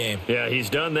throughout this game. Yeah, he's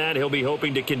done that. He'll be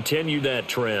hoping to continue that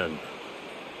trend.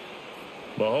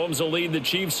 Mahomes will lead the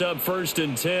Chiefs up 1st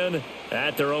and 10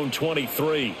 at their own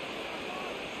 23.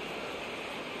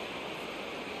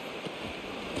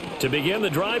 To begin the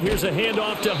drive, here's a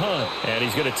handoff to Hunt. And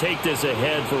he's going to take this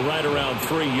ahead for right around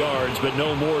 3 yards, but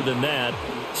no more than that.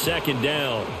 2nd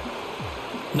down.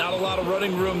 Not a lot of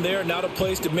running room there, not a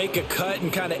place to make a cut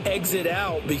and kind of exit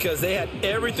out because they had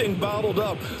everything bottled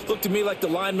up. Looked to me like the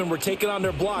linemen were taking on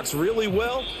their blocks really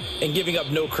well and giving up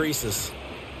no creases.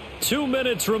 2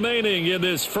 minutes remaining in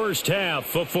this first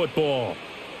half of football.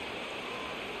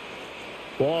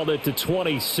 Ball at the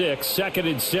 26,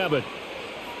 2nd and 7.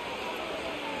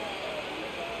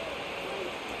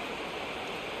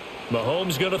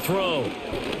 Mahomes going to throw.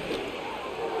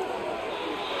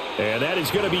 And that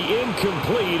is going to be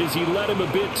incomplete as he led him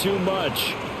a bit too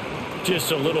much.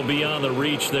 Just a little beyond the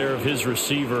reach there of his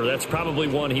receiver. That's probably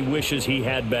one he wishes he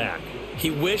had back. He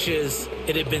wishes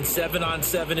it had been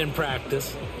 7-on-7 in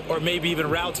practice, or maybe even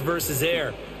routes versus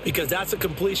air, because that's a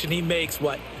completion he makes,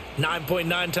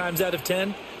 9.9 times out of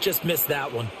 10? Just missed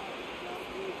that one.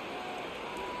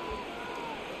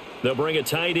 They'll bring a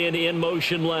tight end in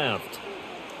motion left.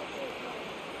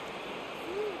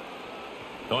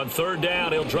 On 3rd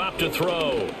down, he'll drop to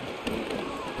throw.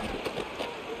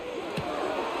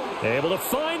 Able to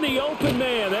find the open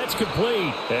man. That's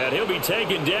complete. And he'll be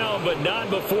taken down, but not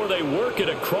before they work it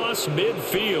across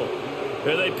midfield.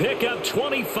 And they pick up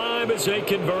 25 as they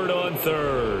convert on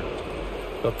 3rd.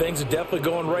 Well, things are definitely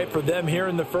going right for them here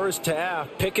in the first half.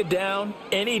 Pick it down,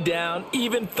 any down,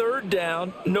 even 3rd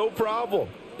down, no problem.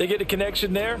 They get a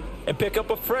connection there and pick up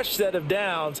a fresh set of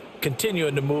downs,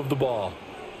 continuing to move the ball.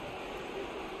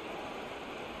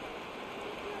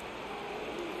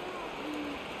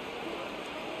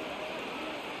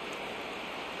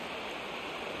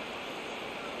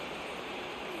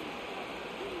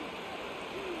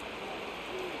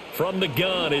 From the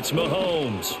gun, it's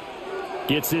Mahomes.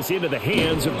 Gets this into the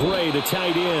hands of Gray, the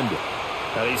tight end.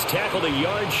 Now he's tackled a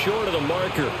yard short of the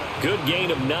marker. Good gain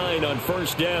of 9 on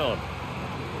 1st down.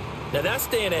 Now that's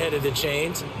staying ahead of the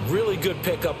chains. Really good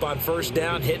pickup on 1st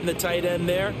down, hitting the tight end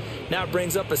there. Now it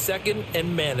brings up a 2nd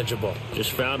and manageable.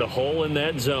 Just found a hole in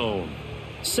that zone.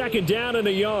 2nd down and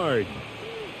a yard.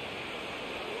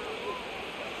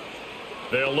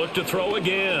 They'll look to throw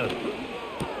again.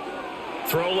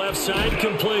 Throw left side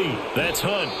complete. That's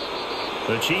Hunt.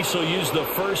 The Chiefs will use the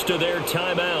first of their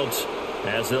timeouts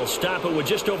as they'll stop it with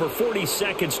just over 40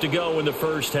 seconds to go in the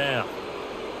first half.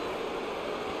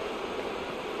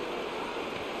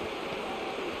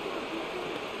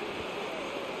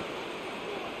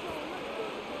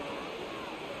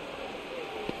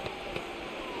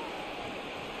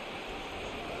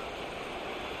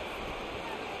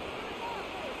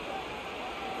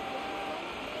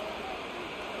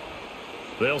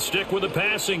 They'll stick with the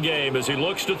passing game as he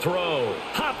looks to throw.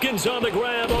 Hopkins on the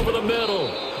grab over the middle.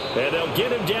 And they'll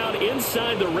get him down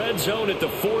inside the red zone at the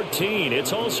 14.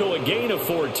 It's also a gain of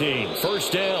 14.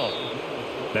 1st down.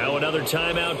 Now another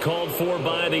timeout called for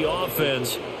by the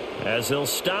offense as they'll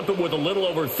stop it with a little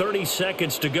over 30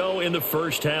 seconds to go in the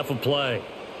first half of play.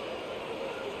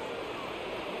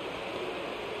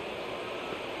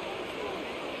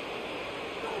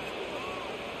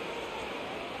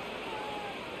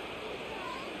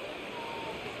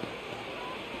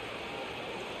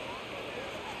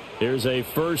 Here's a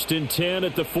 1st and 10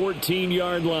 at the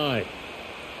 14-yard line.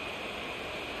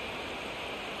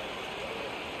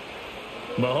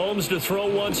 Mahomes to throw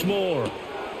once more.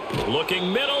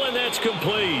 Looking middle, and that's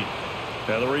complete.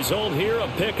 Now the result here, a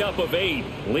pickup of 8.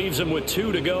 Leaves him with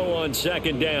 2 to go on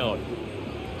 2nd down.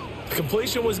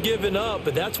 Completion was given up,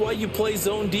 but that's why you play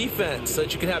zone defense, so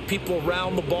that you can have people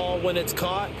around the ball when it's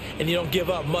caught, and you don't give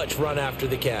up much run after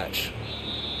the catch.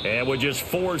 And with just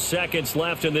 4 seconds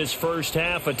left in this first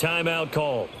half, a timeout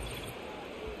call.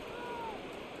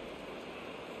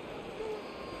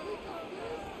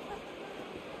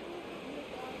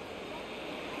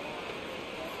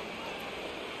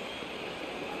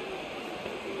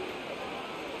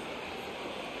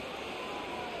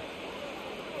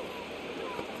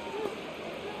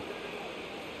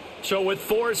 So with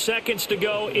 4 seconds to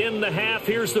go in the half,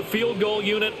 here's the field goal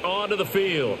unit onto the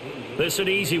field. This is an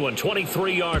easy one,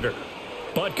 23-yarder.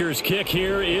 Butker's kick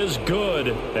here is good,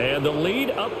 and the lead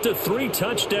up to 3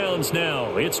 touchdowns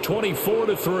now. It's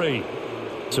 24-3.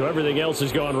 So everything else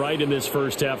has gone right in this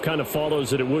first half. Kind of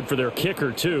follows that it would for their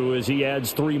kicker, too, as he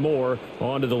adds 3 more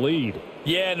onto the lead.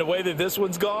 Yeah, and the way that this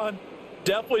one's gone,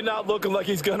 definitely not looking like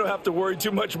he's going to have to worry too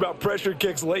much about pressure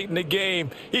kicks late in the game.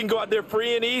 He can go out there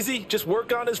free and easy, just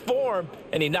work on his form,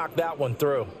 and he knocked that one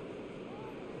through.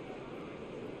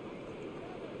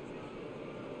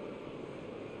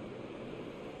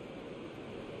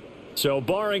 So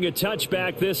barring a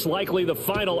touchback, this likely the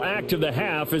final act of the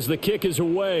half as the kick is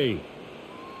away.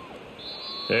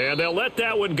 And they'll let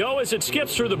that one go as it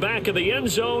skips through the back of the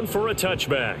end zone for a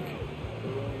touchback.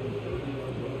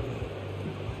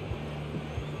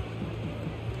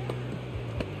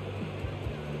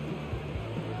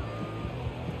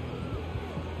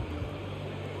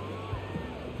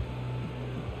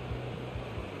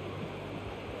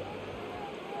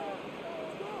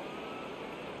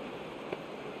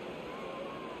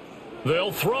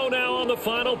 They'll throw now on the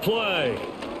final play.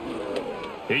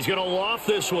 He's going to loft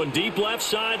this one deep left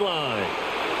sideline.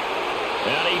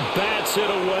 And he bats it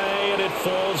away, and it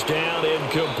falls down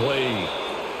incomplete.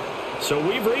 So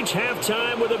we've reached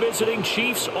halftime with the visiting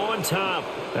Chiefs on top.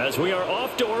 As we are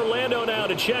off to Orlando now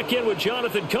to check in with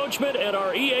Jonathan Coachman at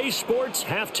our EA Sports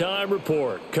Halftime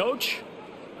Report. Coach?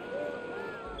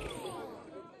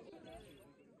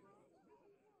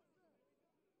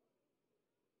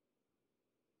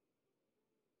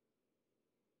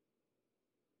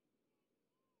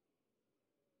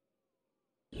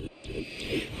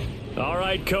 All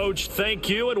right, Coach, thank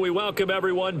you, and we welcome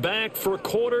everyone back for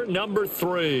quarter number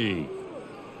 3.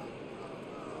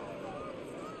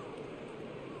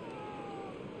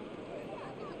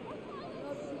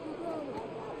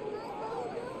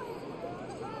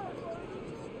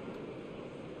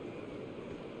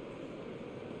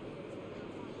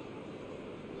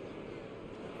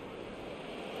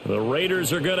 The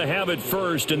Raiders are going to have it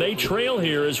first, and they trail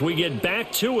here as we get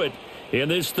back to it in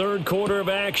this third quarter of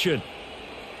action.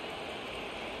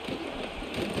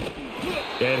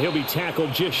 And he'll be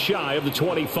tackled just shy of the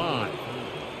 25.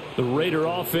 The Raider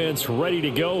offense ready to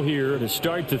go here to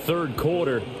start the third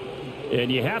quarter.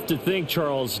 And you have to think,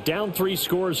 Charles, down 3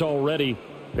 scores already.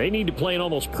 They need to play an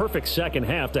almost perfect second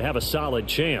half to have a solid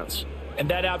chance. And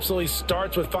that absolutely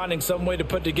starts with finding some way to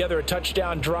put together a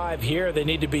touchdown drive here. They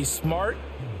need to be smart,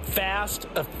 fast,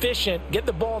 efficient, get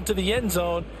the ball into the end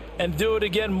zone, and do it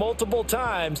again multiple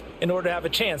times in order to have a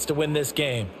chance to win this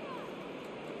game.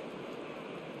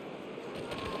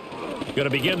 Going to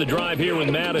begin the drive here with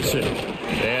Madison.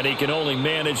 And he can only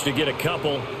manage to get a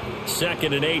couple.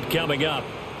 2nd and 8 coming up.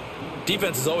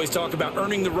 Defenses always talk about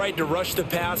earning the right to rush the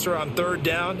passer on 3rd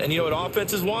down. And you know what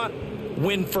offenses want?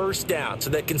 Win 1st down so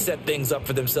they can set things up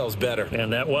for themselves better.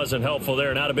 And that wasn't helpful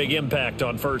there. Not a big impact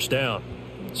on 1st down.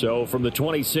 So from the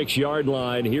 26-yard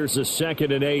line, here's the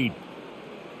 2nd and 8.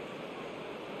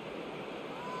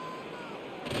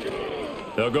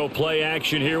 They'll go play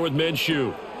action here with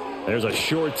Minshew. There's a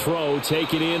short throw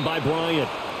taken in by Bryant.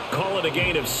 Call it a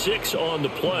gain of 6 on the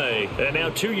play. And now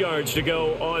 2 yards to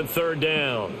go on 3rd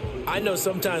down. I know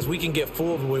sometimes we can get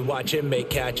fooled when we watch him make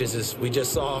catches, as we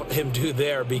just saw him do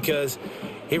there, because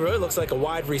he really looks like a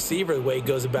wide receiver the way he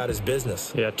goes about his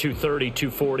business. Yeah, 230,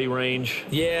 240 range.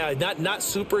 Yeah, not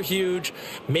super huge.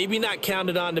 Maybe not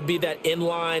counted on to be that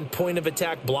inline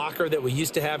point-of-attack blocker that we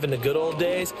used to have in the good old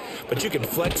days. But you can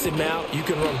flex him out. You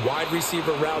can run wide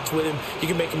receiver routes with him. You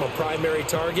can make him a primary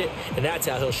target, and that's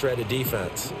how he'll shred a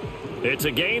defense. It's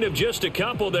a gain of just a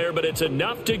couple there, but it's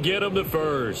enough to get him the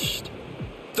first.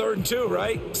 3rd and 2,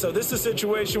 right? So this is a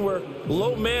situation where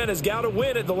low man has got to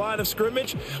win at the line of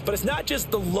scrimmage, but it's not just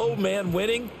the low man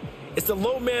winning. It's the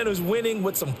low man who's winning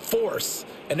with some force,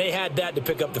 and they had that to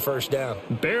pick up the 1st down.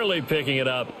 Barely picking it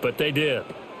up, but they did.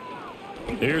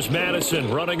 Here's Madison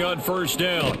running on 1st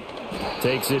down.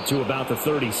 Takes it to about the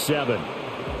 37.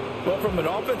 Well, from an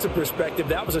offensive perspective,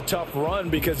 that was a tough run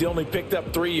because he only picked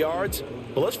up 3 yards.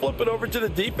 But let's flip it over to the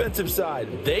defensive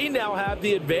side. They now have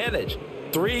the advantage.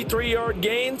 3 3-yard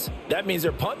gains, that means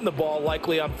they're punting the ball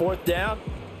likely on 4th down.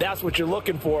 That's what you're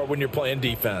looking for when you're playing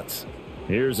defense.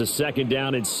 Here's a 2nd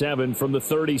down and 7 from the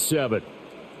 37.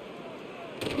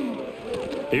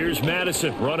 Here's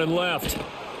Madison running left.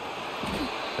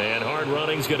 And hard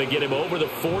running's going to get him over the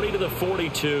 40 to the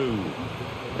 42.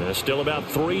 Still about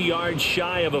 3 yards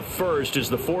shy of a first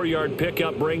as the 4-yard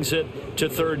pickup brings it to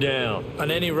 3rd down. On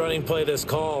any running play that's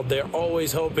called, they're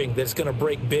always hoping that it's going to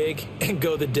break big and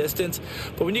go the distance.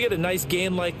 But when you get a nice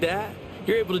gain like that,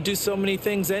 you're able to do so many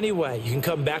things anyway. You can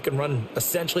come back and run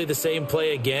essentially the same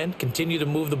play again, continue to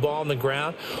move the ball on the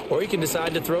ground, or you can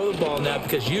decide to throw the ball now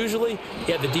because usually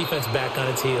you have the defense back on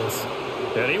its heels.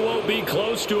 And he won't be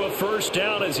close to a first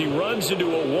down as he runs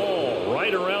into a wall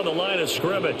right around the line of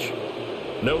scrimmage.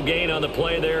 No gain on the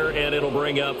play there, and it'll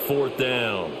bring up 4th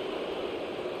down.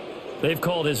 They've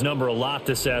called his number a lot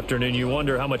this afternoon. You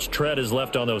wonder how much tread is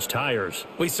left on those tires.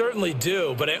 We certainly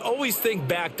do, but I always think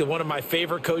back to one of my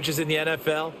favorite coaches in the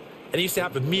NFL, and he used to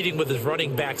have a meeting with his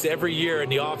running backs every year in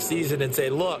the offseason and say,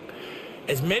 look,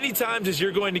 as many times as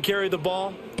you're going to carry the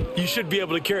ball, you should be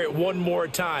able to carry it one more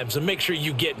time, so make sure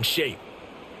you get in shape.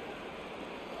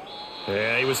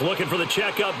 Yeah, he was looking for the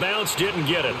checkup bounce, didn't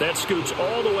get it. That scoots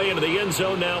all the way into the end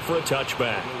zone now for a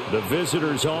touchback. The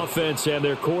visitors' offense and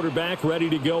their quarterback ready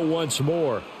to go once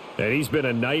more. And he's been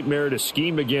a nightmare to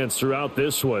scheme against throughout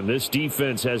this one. This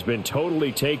defense has been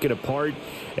totally taken apart,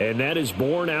 and that is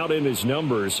borne out in his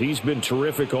numbers. He's been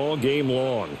terrific all game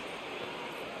long.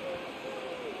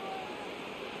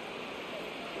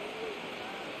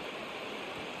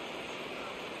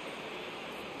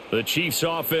 The Chiefs'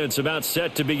 offense about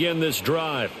set to begin this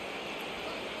drive.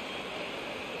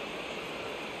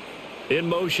 In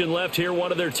motion left here,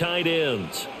 one of their tight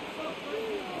ends.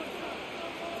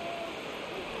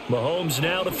 Mahomes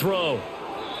now to throw.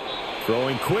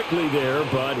 Throwing quickly there,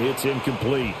 but it's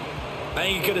incomplete. I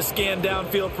think he could have scanned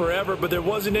downfield forever, but there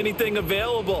wasn't anything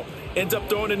available. Ends up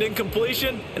throwing an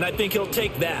incompletion, and I think he'll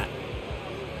take that.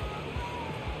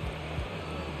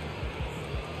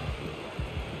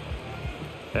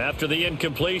 After the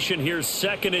incompletion, here's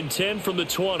 2nd and 10 from the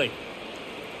 20.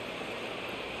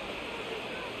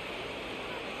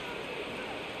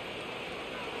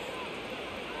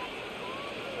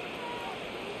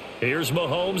 Here's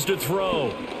Mahomes to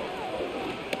throw.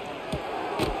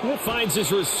 Finds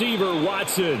his receiver,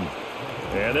 Watson.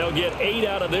 And they'll get 8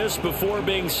 out of this before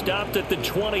being stopped at the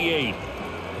 28.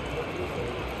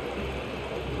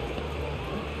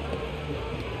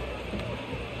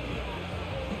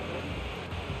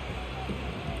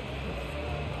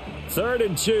 Third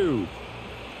and 2.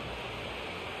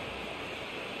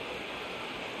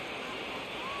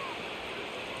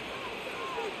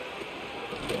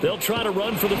 They'll try to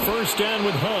run for the first down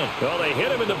with Hunt. Well, they hit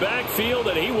him in the backfield,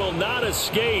 and he will not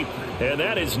escape. And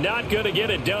that is not going to get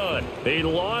it done. He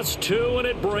lost 2, and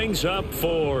it brings up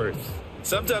 4th.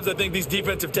 Sometimes I think these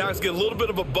defensive tackles get a little bit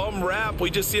of a bum rap. We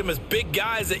just see them as big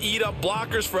guys that eat up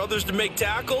blockers for others to make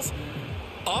tackles.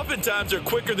 Oftentimes they're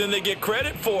quicker than they get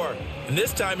credit for. And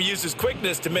this time he uses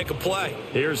quickness to make a play.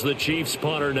 Here's the Chiefs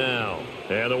punter now.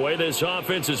 And the way this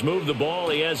offense has moved the ball,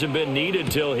 he hasn't been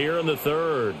needed till here in the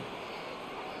 3rd.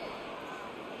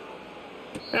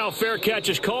 Now fair catch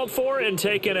is called for and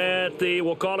taken at the,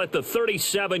 we'll call it the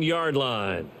 37-yard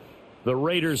line. The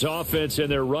Raiders offense and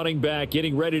their running back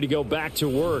getting ready to go back to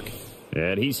work.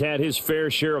 And he's had his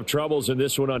fair share of troubles in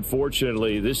this one,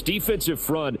 unfortunately. This defensive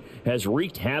front has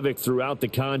wreaked havoc throughout the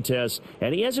contest,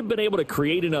 and he hasn't been able to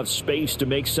create enough space to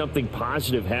make something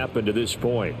positive happen to this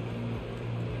point.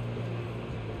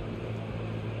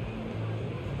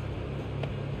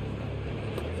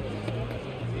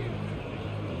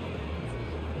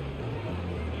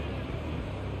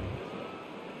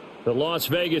 The Las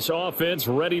Vegas offense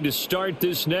ready to start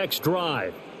this next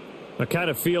drive. I kind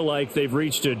of feel like they've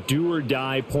reached a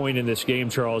do-or-die point in this game,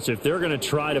 Charles. If they're going to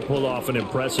try to pull off an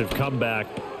impressive comeback,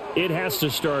 it has to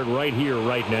start right here,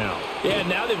 right now. Yeah,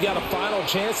 now they've got a final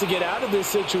chance to get out of this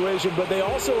situation, but they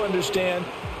also understand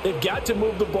they've got to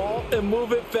move the ball and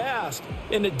move it fast.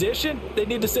 In addition, they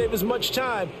need to save as much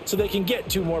time so they can get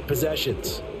 2 more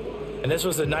possessions. And this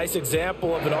was a nice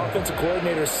example of an offensive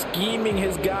coordinator scheming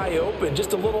his guy open.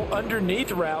 Just a little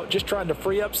underneath route, just trying to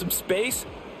free up some space.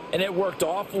 And it worked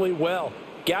awfully well.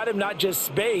 Got him not just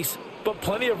space, but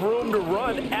plenty of room to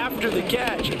run after the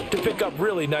catch to pick up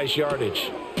really nice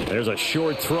yardage. There's a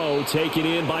short throw taken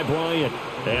in by Bryant.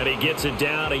 And he gets it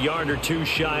down a yard or 2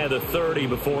 shy of the 30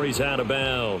 before he's out of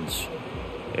bounds.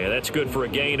 And that's good for a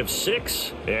gain of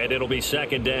 6, and it'll be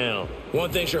 2nd down.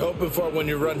 One thing you're hoping for when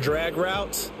you run drag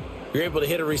routes, you're able to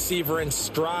hit a receiver in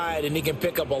stride, and he can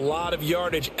pick up a lot of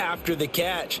yardage after the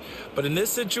catch. But in this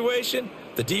situation,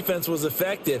 the defense was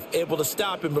effective, able to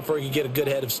stop him before he could get a good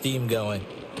head of steam going.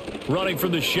 Running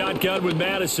from the shotgun with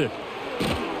Madison.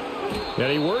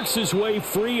 And he works his way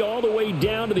free all the way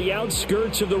down to the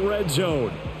outskirts of the red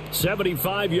zone.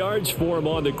 75 yards for him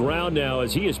on the ground now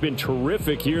as he has been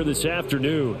terrific here this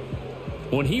afternoon.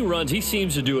 When he runs, he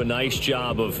seems to do a nice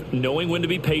job of knowing when to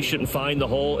be patient and find the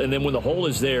hole, and then when the hole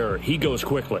is there, he goes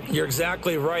quickly. You're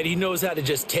exactly right. He knows how to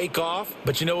just take off,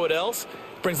 but you know what else?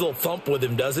 Brings a little thump with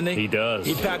him, doesn't he? He does.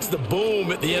 He packs the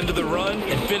boom at the end of the run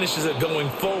and finishes it going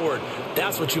forward.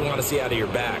 That's what you want to see out of your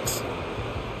backs.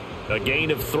 A gain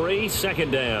of 3,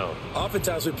 second down.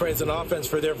 Oftentimes we praise an offense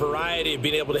for their variety of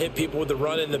being able to hit people with the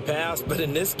run in the past. But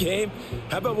in this game,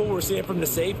 how about what we're seeing from the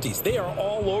safeties? They are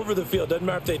all over the field. Doesn't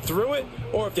matter if they threw it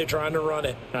or if they're trying to run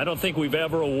it. I don't think we've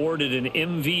ever awarded an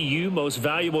MVU, most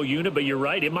valuable unit, but you're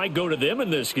right. It might go to them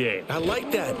in this game. I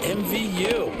like that.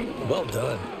 MVU. Well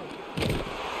done.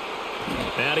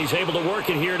 And he's able to work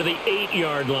it here to the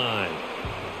 8-yard line.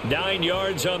 9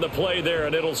 yards on the play there,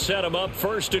 and it'll set him up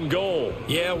first and goal.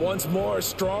 Yeah, once more,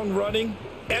 strong running,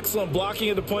 excellent blocking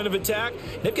at the point of attack.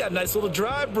 They've got a nice little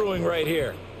drive brewing right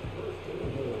here.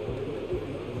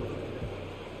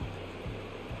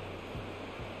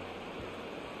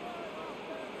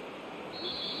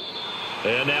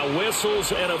 And now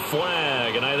whistles and a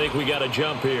flag, and I think we got a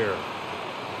jump here.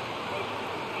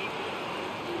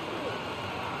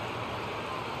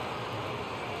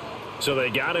 So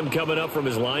they got him coming up from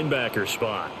his linebacker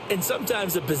spot. And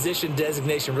sometimes the position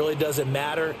designation really doesn't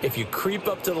matter. If you creep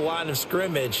up to the line of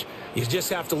scrimmage, you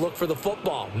just have to look for the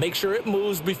football. Make sure it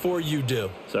moves before you do.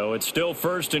 So it's still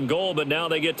first and goal, but now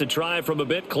they get to try from a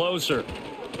bit closer.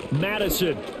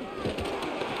 Madison.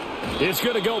 It's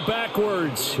going to go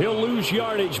backwards. He'll lose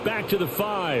yardage back to the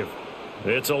 5.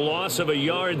 It's a loss of a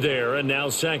yard there, and now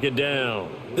second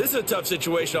down. This is a tough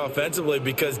situation offensively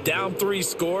because down 3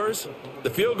 scores, the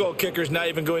field goal kicker is not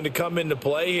even going to come into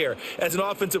play here. As an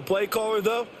offensive play caller,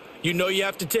 though, you know you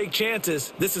have to take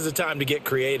chances. This is a time to get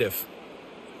creative.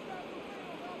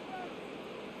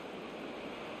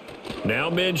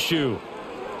 Now Minshew.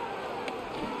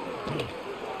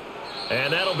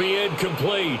 And that'll be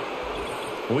incomplete.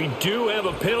 We do have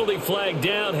a penalty flag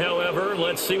down, however.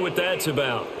 Let's see what that's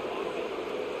about.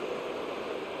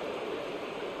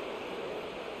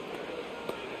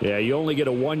 Yeah, you only get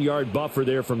a 1-yard buffer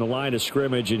there from the line of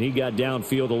scrimmage, and he got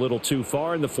downfield a little too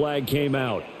far, and the flag came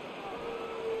out.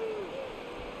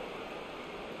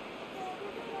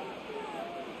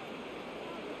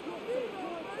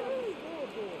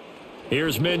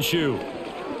 Here's Minshew.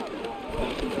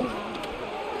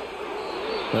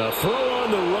 A throw on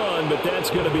the run, but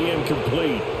that's going to be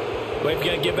incomplete. We're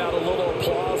going to give out a little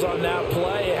applause on that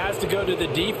play. It has to go to the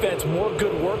defense. More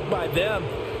good work by them.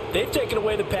 They've taken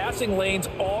away the passing lanes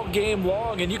all game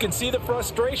long, and you can see the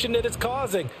frustration that it's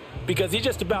causing because he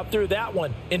just about threw that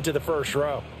one into the first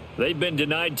row. They've been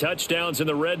denied touchdowns in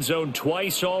the red zone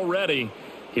twice already.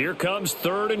 Here comes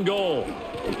third and goal.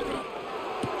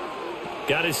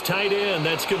 Got his tight end.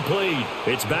 That's complete.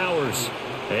 It's Bowers.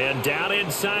 And down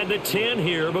inside the 10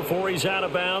 here before he's out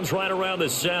of bounds right around the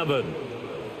 7.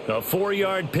 A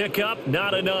 4-yard pickup,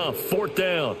 not enough. Fourth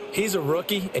down. He's a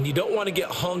rookie, and you don't want to get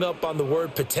hung up on the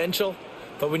word potential.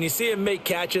 But when you see him make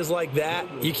catches like that,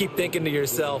 you keep thinking to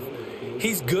yourself,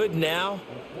 he's good now.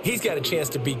 He's got a chance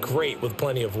to be great with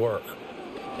plenty of work.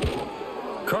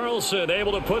 Carlson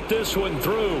able to put this one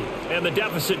through. And the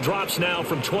deficit drops now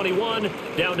from 21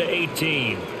 down to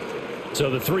 18.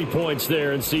 So the 3 points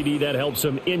there, and CD, that helps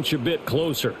him inch a bit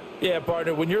closer. Yeah,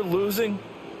 partner, when you're losing,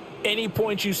 any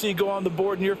points you see go on the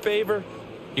board in your favor,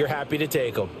 you're happy to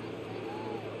take them.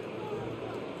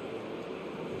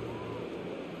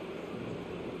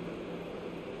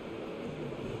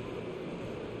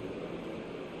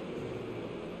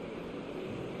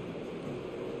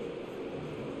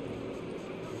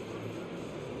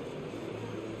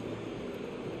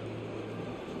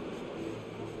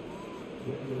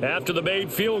 After the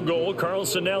made field goal,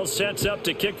 Carlson now sets up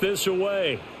to kick this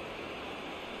away.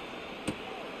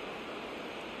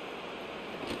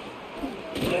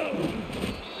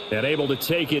 And able to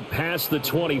take it past the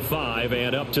 25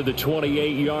 and up to the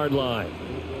 28-yard line.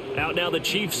 Out now the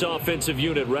Chiefs offensive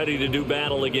unit ready to do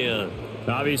battle again.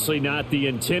 Obviously not the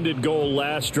intended goal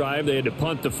last drive. They had to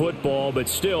punt the football, but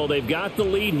still they've got the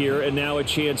lead here and now a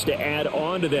chance to add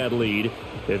on to that lead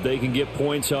if they can get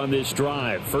points on this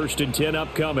drive. First and 10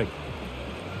 upcoming.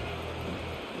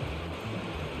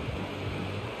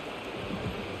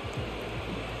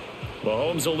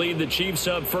 Mahomes will lead the Chiefs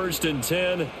up first and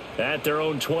 10 at their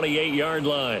own 28-yard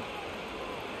line.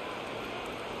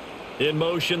 In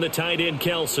motion, the tight end,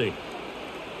 Kelsey.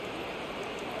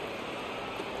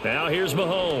 Now here's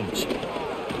Mahomes.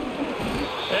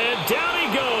 And down he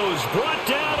goes. Brought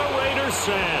down a Raider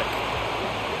sack.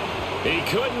 He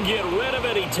couldn't get rid of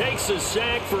it. He takes a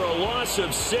sack for a loss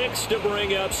of 6 to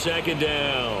bring up second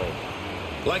down.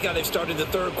 Like how they've started the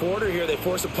third quarter here. They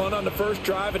force a punt on the first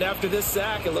drive, and after this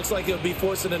sack, it looks like they'll be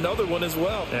forcing another one as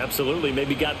well. Absolutely.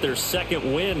 Maybe got their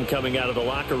second win coming out of the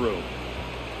locker room.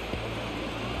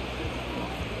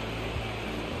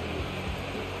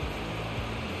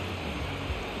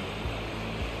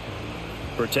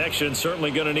 Protection certainly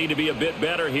going to need to be a bit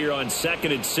better here on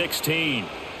 2nd and 16.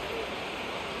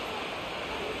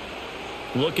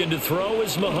 Looking to throw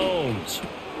is Mahomes.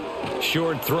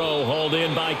 Short throw hauled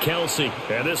in by Kelsey.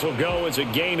 And this will go as a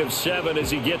gain of 7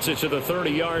 as he gets it to the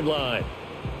 30-yard line.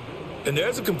 And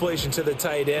there's a completion to the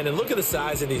tight end. And look at the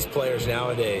size of these players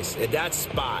nowadays. At that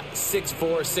spot,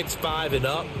 6'4", 6'5", and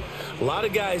up. A lot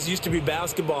of guys used to be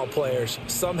basketball players,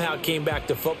 somehow came back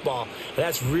to football. And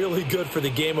that's really good for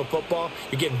the game of football.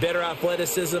 You're getting better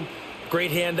athleticism, great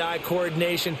hand-eye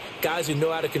coordination, guys who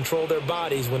know how to control their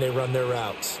bodies when they run their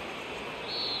routes.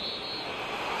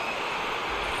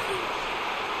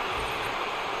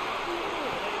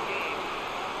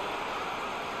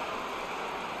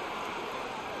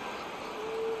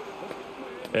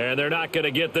 And they're not going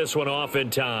to get this one off in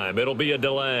time. It'll be a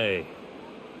delay.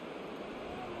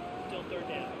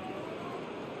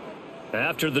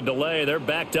 After the delay, they're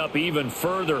backed up even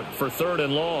further for 3rd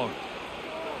and long.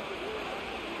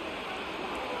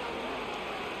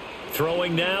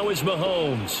 Throwing now is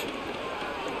Mahomes.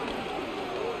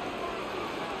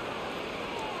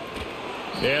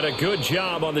 And a good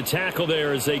job on the tackle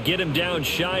there as they get him down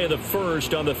shy of the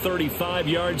first on the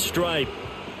 35-yard stripe.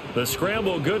 The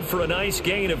scramble good for a nice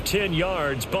gain of 10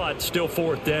 yards, but still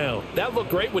 4th down. That looked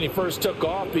great when he first took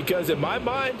off because in my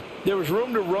mind, there was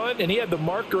room to run and he had the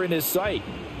marker in his sight.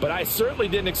 But I certainly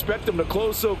didn't expect him to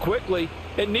close so quickly,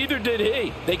 and neither did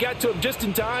he. They got to him just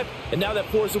in time, and now that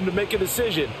forced him to make a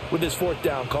decision with his 4th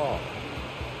down call.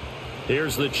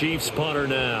 Here's the Chiefs punter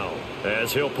now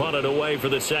as he'll punt it away for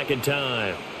the 2nd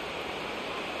time.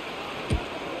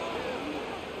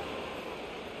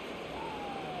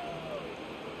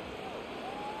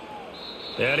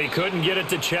 And he couldn't get it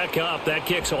to check up. That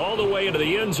kicks all the way into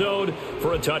the end zone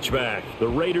for a touchback. The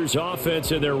Raiders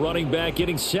offense and their running back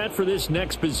getting set for this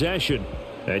next possession.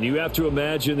 And you have to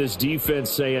imagine this defense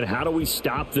saying, how do we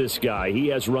stop this guy? He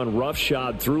has run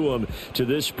roughshod through him to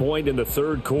this point in the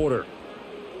 3rd quarter.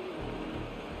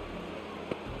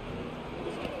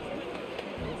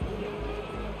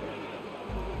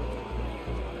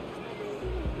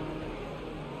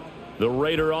 The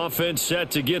Raider offense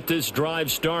set to get this drive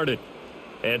started.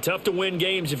 And tough to win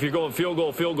games if you're going field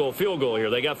goal, field goal, field goal here.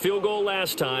 They got field goal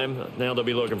last time. Now they'll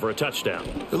be looking for a touchdown.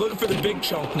 They're looking for the big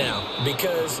chunk now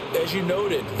because, as you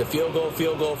noted, the field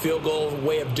goal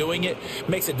way of doing it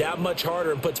makes it that much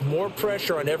harder and puts more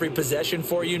pressure on every possession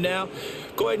for you now.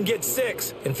 Go ahead and get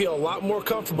 6 and feel a lot more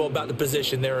comfortable about the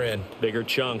position they're in. Bigger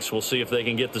chunks. We'll see if they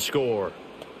can get the score.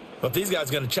 Well, if these guys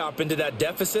are going to chop into that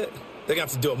deficit, they're going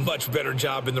to have to do a much better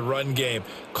job in the run game.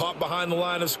 Caught behind the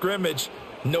line of scrimmage,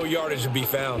 no yardage to be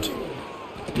found.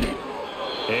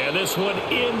 And this one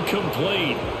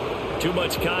incomplete. Too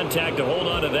much contact to hold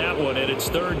on to that one, and it's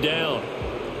 3rd down.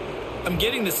 I'm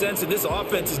getting the sense that this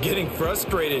offense is getting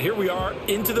frustrated. Here we are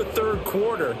into the 3rd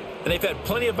quarter, and they've had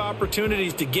plenty of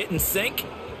opportunities to get in sync.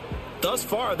 Thus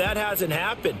far, that hasn't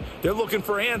happened. They're looking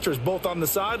for answers both on the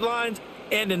sidelines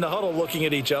and in the huddle looking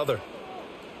at each other.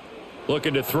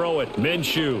 Looking to throw it,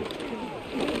 Minshew.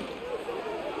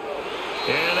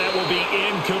 And that will be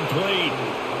incomplete.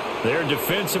 There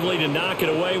defensively to knock it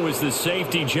away was the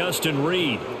safety, Justin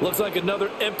Reed. Looks like another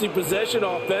empty possession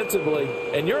offensively.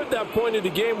 And you're at that point in the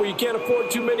game where you can't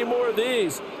afford too many more of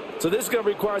these. So this is going to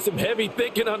require some heavy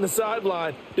thinking on the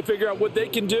sideline to figure out what they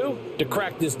can do to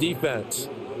crack this defense.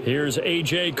 Here's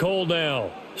A.J. Cole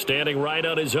now, standing right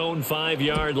on his own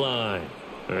 5-yard line.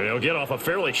 And he'll get off a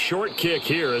fairly short kick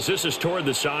here as this is toward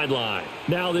the sideline.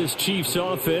 Now this Chiefs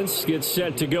offense gets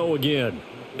set to go again.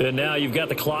 And now you've got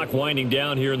the clock winding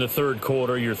down here in the 3rd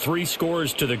quarter. You're 3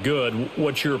 scores to the good.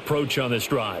 What's your approach on this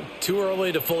drive? Too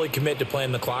early to fully commit to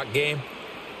playing the clock game.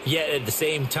 Yet at the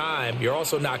same time, you're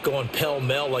also not going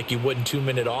pell-mell like you would in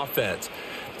 2-minute offense.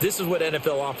 This is what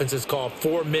NFL offenses call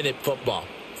 4-minute football.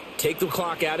 Take the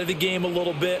clock out of the game a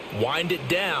little bit, wind it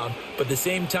down, but at the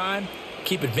same time,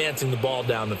 keep advancing the ball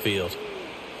down the field.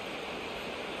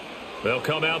 They'll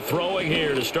come out throwing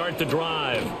here to start the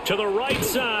drive. To the right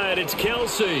side, it's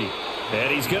Kelsey.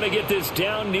 And he's going to get this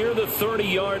down near the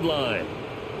 30-yard line.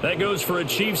 That goes for a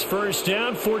Chiefs 1st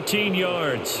down, 14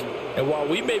 yards. And while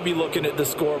we may be looking at the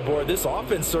scoreboard, this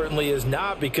offense certainly is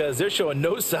not because they're showing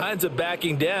no signs of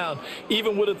backing down,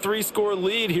 even with a 3-score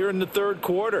lead here in the 3rd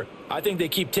quarter. I think they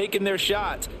keep taking their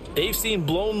shots. They've seen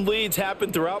blown leads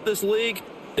happen throughout this league.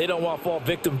 They don't want to fall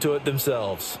victim to it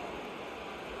themselves.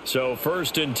 So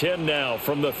 1st and 10 now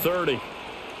from the 30.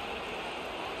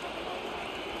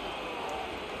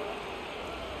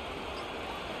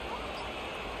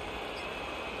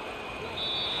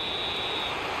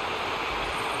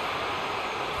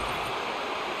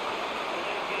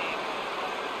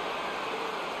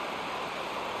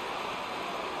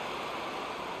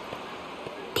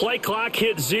 Play clock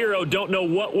hit 0. Don't know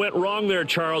what went wrong there,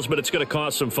 Charles, but it's going to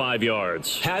cost them 5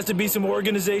 yards. Has to be some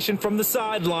organization from the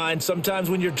sideline. Sometimes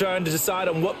when you're trying to decide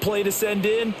on what play to send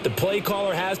in, the play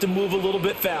caller has to move a little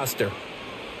bit faster.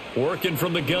 Working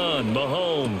from the gun,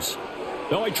 Mahomes.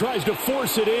 Oh, he tries to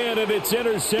force it in, and it's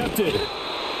intercepted.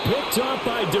 Picked up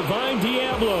by Divine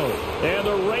Diablo. And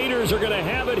the Raiders are going to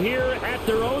have it here at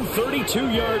their own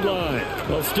 32-yard line.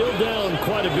 Well, still down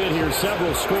quite a bit here,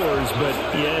 several scores. But,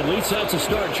 yeah, at least that's a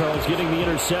start, Charles, getting the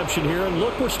interception here. And,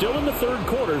 look, we're still in the third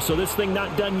quarter, so this thing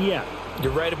not done yet.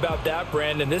 You're right about that,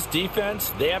 Brandon. This defense,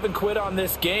 they haven't quit on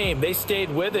this game. They stayed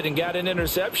with it and got an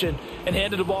interception and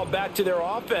handed the ball back to their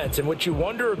offense. And what you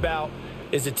wonder about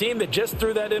is the team that just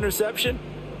threw that interception,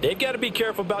 they've got to be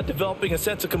careful about developing a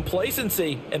sense of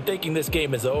complacency and thinking this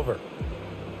game is over.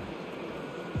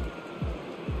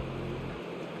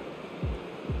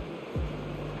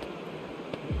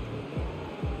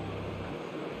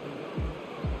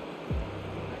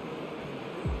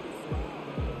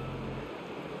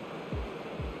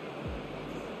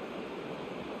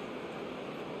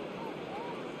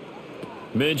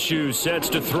 Minshew sets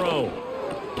to throw.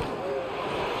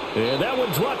 And that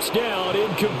one drops down,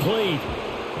 incomplete.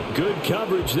 Good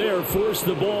coverage there, forced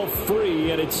the ball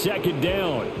free, and it's second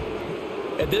down.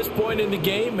 At this point in the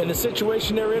game, in the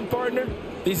situation they're in, partner,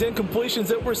 these incompletions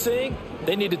that we're seeing,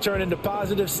 they need to turn into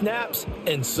positive snaps,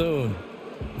 and soon.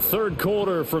 Third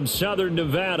quarter from Southern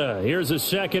Nevada. Here's a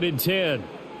 2nd and 10.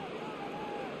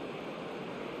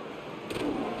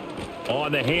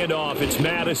 On the handoff, it's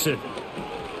Madison.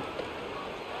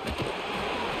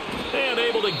 And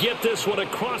able to get this one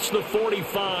across the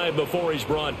 45 before he's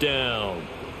brought down.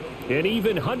 An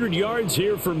even 100 yards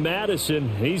here for Madison.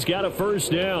 He's got a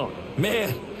first down.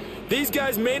 Man, these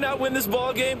guys may not win this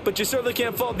ball game, but you certainly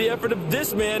can't fault the effort of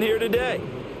this man here today.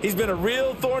 He's been a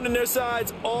real thorn in their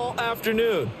sides all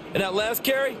afternoon. And that last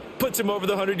carry puts him over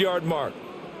the 100-yard mark.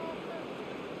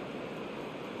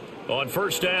 On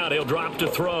first down, he'll drop to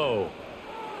throw.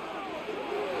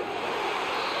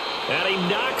 And he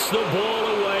knocks the ball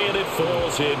away, and it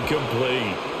falls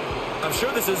incomplete. I'm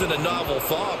sure this isn't a novel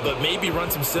thought, but maybe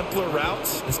run some simpler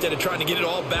routes instead of trying to get it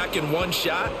all back in one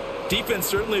shot. Defense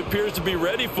certainly appears to be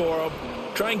ready for him.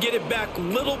 Try and get it back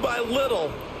little by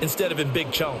little instead of in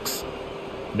big chunks.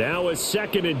 Now a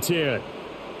 2nd and 10.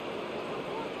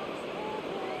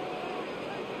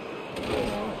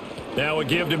 Now a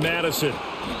give to Madison.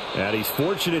 And he's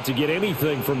fortunate to get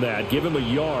anything from that. Give him a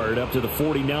yard up to the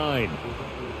 49.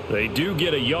 They do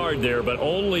get a yard there, but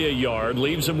only a yard.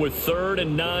 Leaves them with 3rd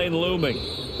and 9 looming.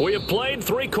 We have played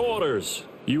 3 quarters.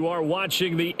 You are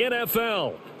watching the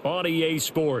NFL on EA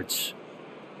Sports.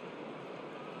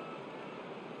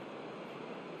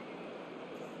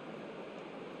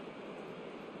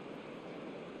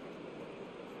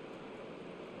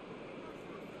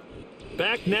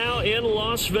 Back now in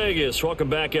Las Vegas. Welcome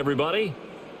back, everybody.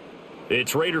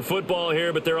 It's Raider football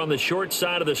here, but they're on the short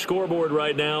side of the scoreboard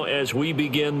right now as we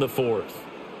begin the 4th.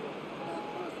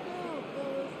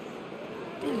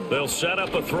 They'll set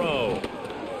up a throw.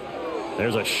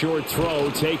 There's a short throw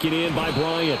taken in by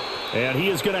Bryant. And he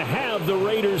is going to have the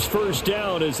Raiders first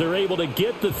down as they're able to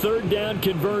get the 3rd down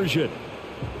conversion.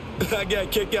 I got a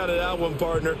kick out of that one,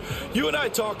 partner. You and I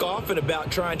talk often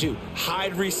about trying to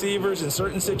hide receivers in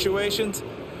certain situations,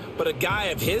 but a guy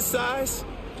of his size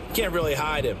can't really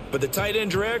hide him. But the tight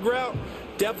end drag route,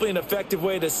 definitely an effective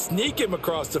way to sneak him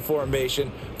across the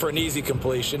formation for an easy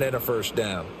completion and a first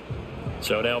down.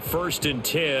 So now 1st and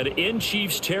 10 in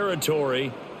Chiefs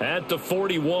territory at the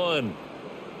 41.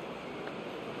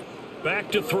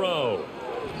 Back to throw.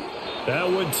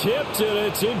 That one tipped, and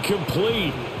it's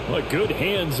incomplete. Well, good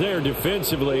hands there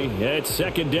defensively. It's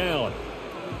 2nd down.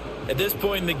 At this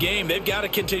point in the game, they've got to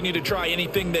continue to try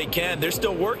anything they can. They're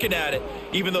still working at it,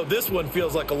 even though this one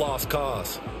feels like a lost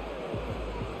cause.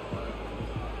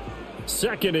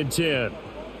 2nd and 10.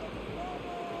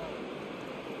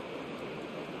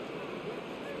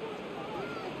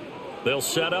 They'll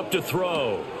set up to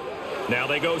throw. Now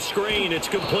they go screen. It's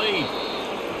complete.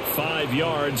 5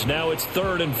 yards. Now it's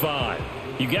 3rd and 5.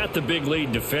 You got the big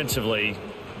lead defensively.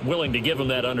 Willing to give them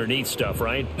that underneath stuff,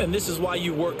 right? And this is why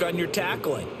you work on your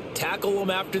tackling. Tackle them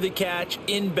after the catch,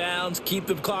 inbounds, keep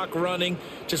the clock running.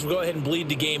 Just go ahead and bleed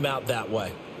the game out that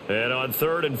way. And on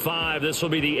 3rd and 5, this will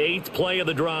be the 8th play of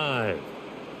the drive.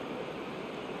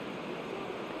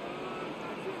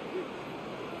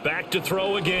 Back to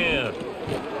throw again.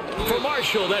 For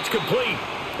Marshall, that's complete.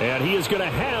 And he is going to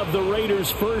have the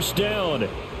Raiders first down.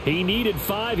 He needed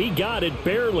 5. He got it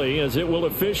barely, as it will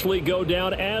officially go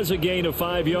down as a gain of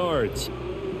 5 yards.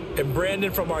 And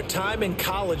Brandon, from our time in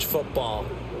college football,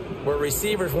 where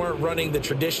receivers weren't running the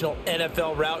traditional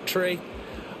NFL route tree.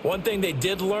 One thing they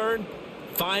did learn,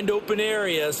 find open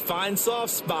areas, find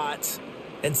soft spots,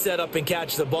 and set up and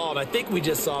catch the ball. And I think we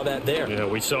just saw that there. Yeah,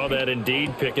 we saw that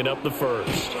indeed, picking up the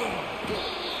first.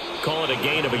 Call it a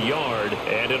gain of a yard,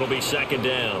 and it'll be second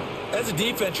down. As a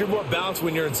defense, you're more balanced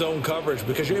when you're in zone coverage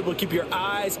because you're able to keep your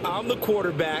eyes on the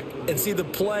quarterback and see the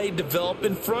play develop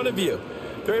in front of you.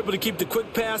 They're able to keep the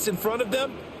quick pass in front of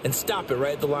them and stop it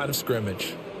right at the line of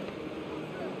scrimmage.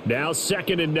 Now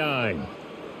 2nd and 9.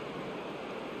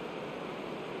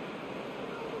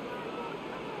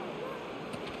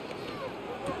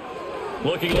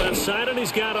 Looking left side, and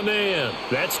he's got a man.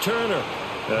 That's Turner.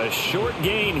 A short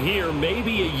gain here,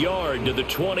 maybe a yard to the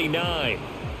 29.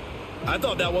 I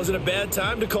thought that wasn't a bad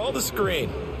time to call the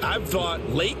screen. I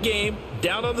thought late game,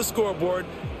 down on the scoreboard,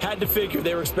 had to figure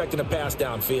they were expecting a pass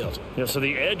downfield. Yeah, so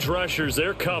the edge rushers,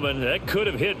 they're coming. That could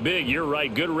have hit big. You're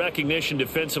right. Good recognition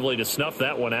defensively to snuff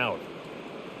that one out.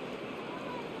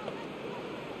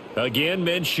 Again,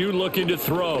 Minshew looking to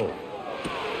throw.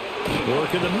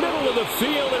 Work in the middle of the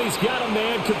field, and he's got a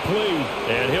man complete.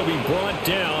 And he'll be brought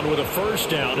down with a first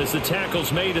down as the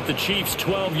tackle's made at the Chiefs'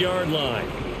 12-yard line.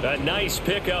 A nice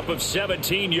pickup of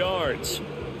 17 yards.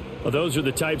 Well, those are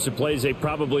the types of plays they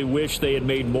probably wish they had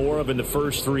made more of in the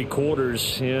first 3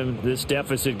 quarters. And this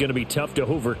deficit going to be tough to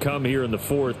overcome here in the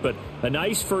fourth. But a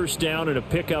nice first down and a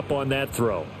pickup on that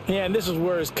throw. Yeah, and this is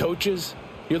where as coaches,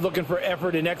 you're looking for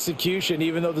effort and execution,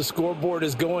 even though the scoreboard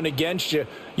is going against you.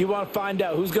 You want to find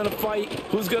out who's going to fight,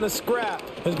 who's going to scrap,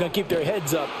 who's going to keep their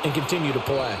heads up and continue to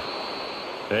play.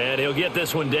 And he'll get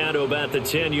this one down to about the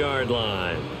 10-yard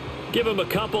line. Give him a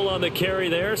couple on the carry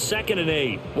there, 2nd and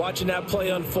 8. Watching that play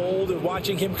unfold and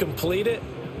watching him complete it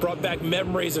brought back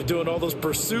memories of doing all those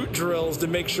pursuit drills to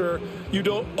make sure you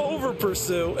don't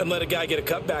over-pursue and let a guy get a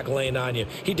cutback lane on you.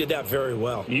 He did that very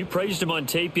well. You praised him on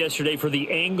tape yesterday for the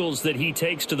angles that he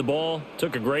takes to the ball.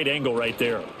 Took a great angle right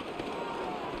there.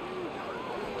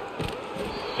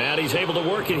 And he's able to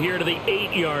work it here to the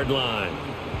 8-yard line.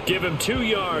 Give him 2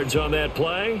 yards on that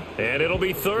play, and it'll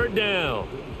be 3rd down.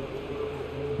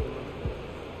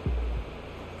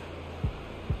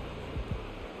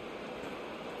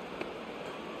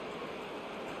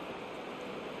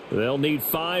 They'll need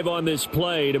 5 on this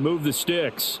play to move the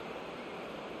sticks.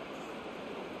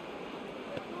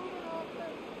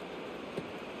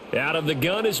 Out of the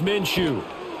gun is Minshew.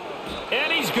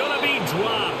 And he's going to be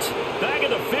dropped back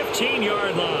at the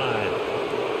 15-yard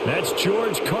line. That's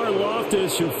George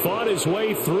Karlaftis, who fought his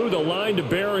way through the line to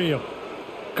bury him.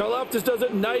 Karlaftis does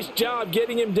a nice job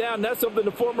getting him down. That's something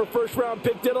the former first-round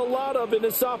pick did a lot of in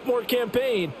his sophomore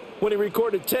campaign when he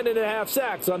recorded 10.5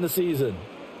 sacks on the season.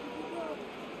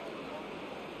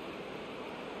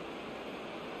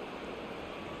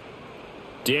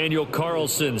 Daniel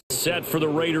Carlson set for the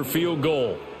Raider field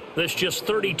goal. This just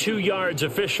 32 yards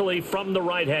officially from the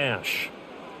right hash.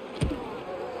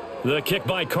 The kick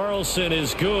by Carlson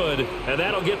is good, and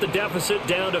that'll get the deficit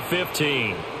down to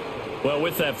 15. Well,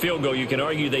 with that field goal, you can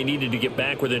argue they needed to get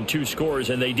back within 2 scores,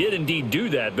 and they did indeed do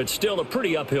that, but still a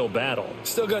pretty uphill battle.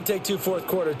 Still going to take 2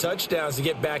 fourth-quarter touchdowns to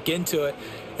get back into it.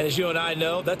 And as you and I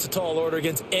know, that's a tall order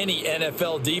against any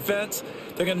NFL defense.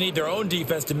 They're going to need their own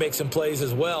defense to make some plays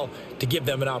as well to give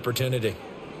them an opportunity.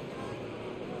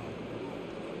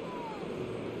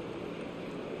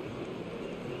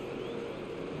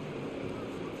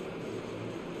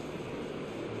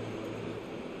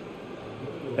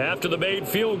 After the made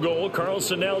field goal,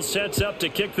 Carlson now sets up to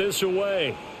kick this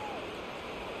away.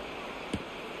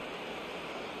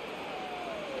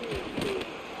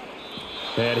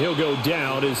 And he'll go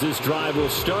down as this drive will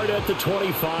start at the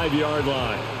 25-yard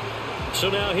line. So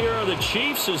now here are the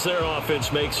Chiefs as their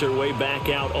offense makes their way back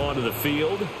out onto the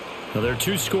field. Now, there are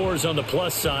 2 scores on the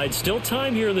plus side. Still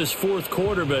time here in this fourth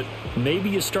quarter, but maybe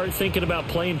you start thinking about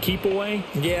playing keep away?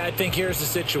 Yeah, I think here's the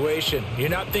situation. You're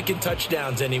not thinking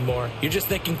touchdowns anymore. You're just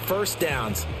thinking first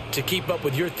downs. To keep up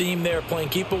with your theme there, playing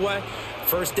keep away,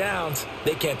 first downs,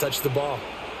 they can't touch the ball.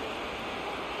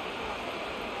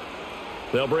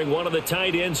 They'll bring one of the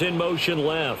tight ends in motion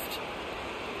left.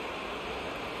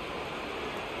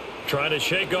 Trying to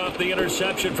shake off the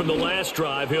interception from the last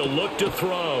drive. He'll look to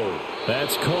throw.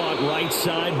 That's caught right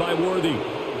side by Worthy.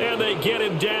 And they get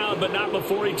him down, but not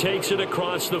before he takes it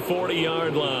across the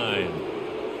 40-yard line.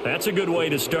 That's a good way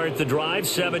to start the drive.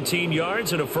 17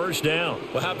 yards and a first down.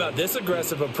 Well, how about this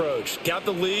aggressive approach? Got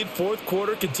the lead, fourth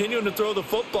quarter, continuing to throw the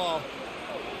football.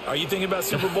 Are you thinking about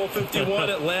Super Bowl 51?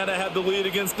 Atlanta had the lead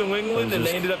against New England, and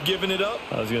they ended up giving it up?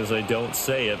 I was going to say don't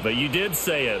say it, but you did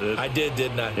say it. I did,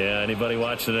 didn't I? Yeah, anybody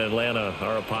watching in Atlanta,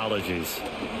 our apologies.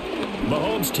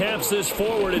 Mahomes taps this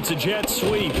forward. It's a jet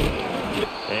sweep.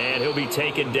 And he'll be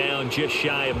taken down just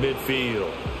shy of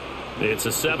midfield. It's a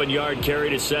 7-yard carry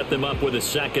to set them up with a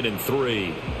 2nd and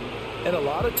 3. And a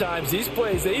lot of times these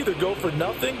plays, they either go for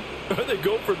nothing or they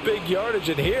go for big yardage.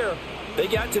 And here, they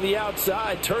got to the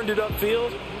outside, turned it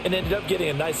upfield, and ended up getting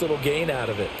a nice little gain out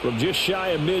of it. From just shy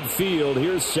of midfield,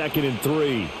 here's 2nd and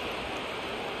 3.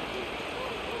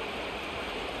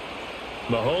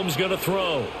 Mahomes going to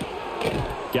throw.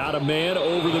 Got a man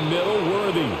over the middle,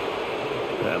 Worthy.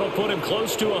 That'll put him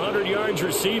close to 100 yards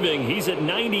receiving. He's at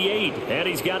 98, and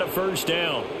he's got a 1st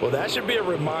down. Well, that should be a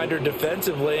reminder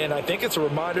defensively, and I think it's a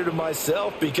reminder to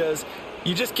myself because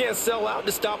you just can't sell out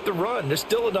to stop the run. There's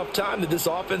still enough time that this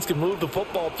offense can move the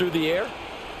football through the air,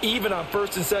 even on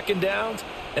 1st and 2nd downs,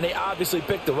 and they obviously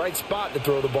picked the right spot to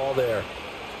throw the ball there.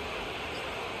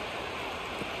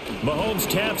 Mahomes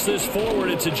taps this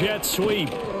forward. It's a jet sweep.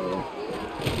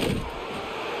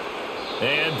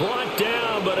 And brought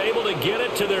down, but able to get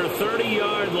it to their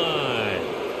 30-yard line.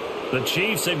 The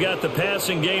Chiefs have got the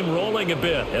passing game rolling a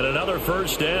bit, and another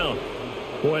 1st down.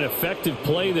 Boy, an effective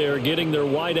play there, getting their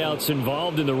wideouts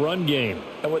involved in the run game.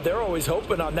 And what they're always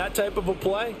hoping on that type of a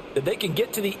play, that they can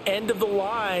get to the end of the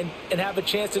line and have a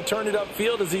chance to turn it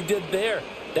upfield as he did there.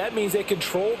 That means they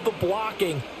controlled the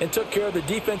blocking and took care of the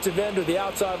defensive end or the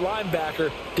outside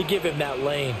linebacker to give him that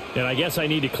lane. And I guess I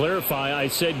need to clarify, I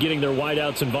said getting their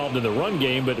wideouts involved in the run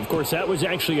game, but of course that was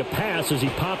actually a pass as he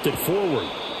popped it forward.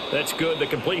 That's good. The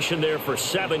completion there for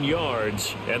 7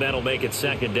 yards, and that'll make it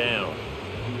 2nd down.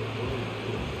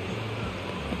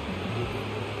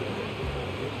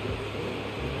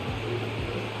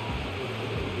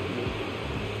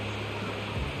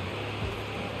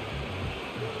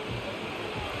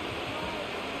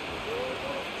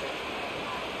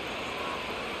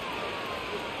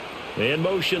 In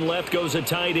motion left goes a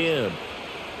tight end.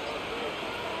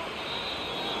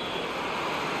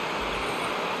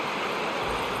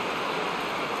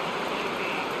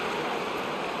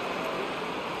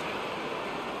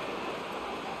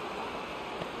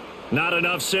 Not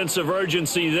enough sense of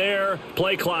urgency there.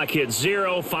 Play clock hits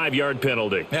 0, 5-yard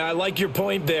penalty. Yeah, I like your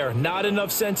point there. Not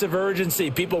enough sense of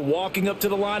urgency. People walking up to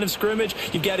the line of scrimmage,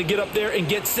 you've got to get up there and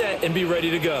get set and be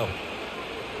ready to go.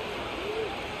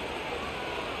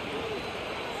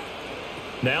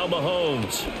 Now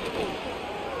Mahomes.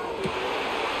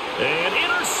 And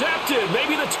intercepted.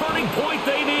 Maybe the turning point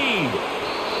they need.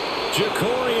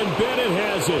 Jacorian Bennett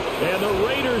has it. And the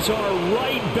Raiders are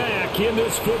right back in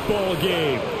this football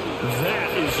game.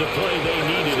 That is the play they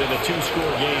needed in a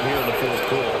 2-score game here in the 4th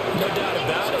quarter. No doubt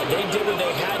about it. They did what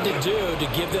they had to do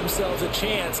to give themselves a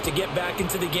chance to get back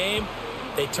into the game.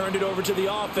 They turned it over to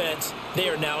the offense. They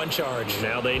are now in charge.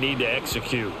 Now they need to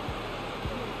execute.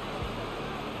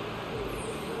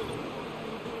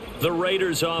 The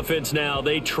Raiders offense now,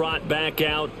 they trot back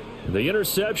out. The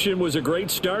interception was a great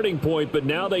starting point, but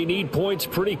now they need points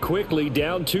pretty quickly,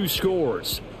 down 2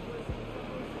 scores.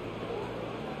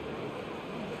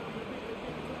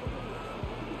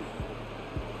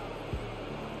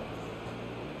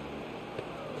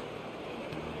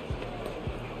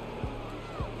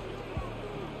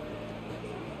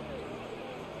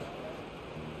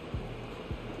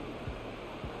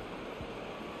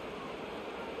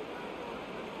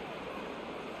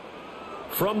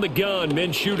 From the gun,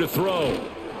 Minshew to throw.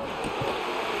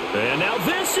 And now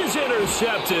this is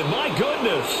intercepted. My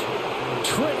goodness.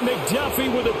 Trent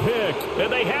McDuffie with a pick.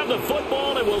 And they have the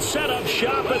football and will set up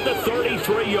shop at the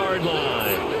 33-yard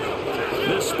line.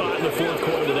 This spot in the 4th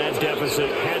quarter to that deficit,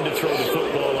 had to throw the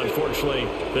football. Unfortunately,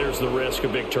 there's the risk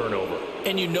of big turnover.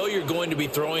 And you know you're going to be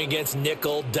throwing against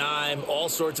nickel, dime, all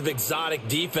sorts of exotic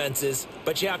defenses,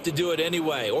 but you have to do it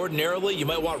anyway. Ordinarily, you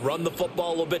might want to run the football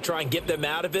a little bit, try and get them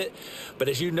out of it. But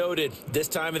as you noted, this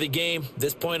time of the game,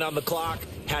 this point on the clock,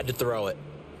 had to throw it.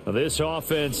 This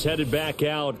offense headed back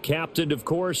out, captained, of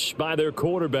course, by their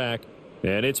quarterback.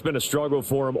 And it's been a struggle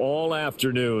for him all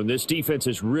afternoon. This defense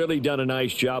has really done a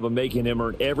nice job of making him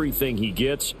earn everything he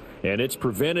gets, and it's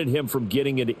prevented him from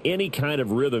getting into any kind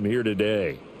of rhythm here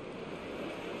today.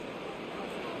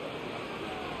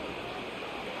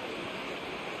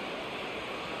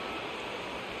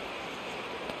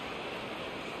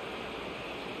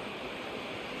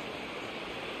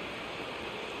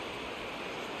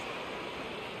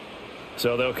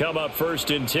 So they'll come up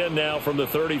 1st and 10 now from the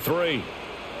 33.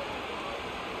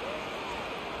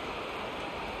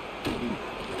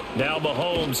 Now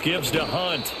Mahomes gives to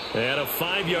Hunt. And a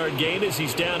 5-yard gain as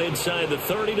he's down inside the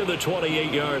 30 to the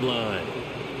 28-yard line.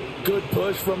 Good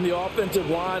push from the offensive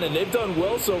line, and they've done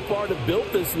well so far to build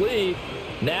this lead.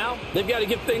 Now they've got to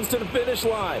get things to the finish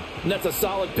line. And that's a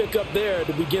solid pickup there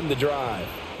to begin the drive.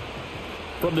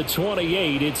 From the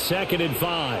 28, it's 2nd and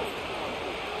 5.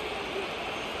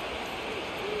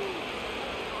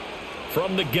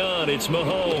 From the gun, it's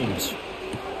Mahomes.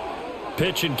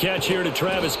 Pitch and catch here to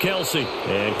Travis Kelce.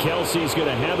 And Kelce's going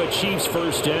to have a Chiefs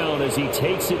first down as he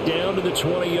takes it down to the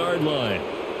 20-yard line.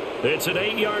 It's an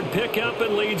 8-yard pickup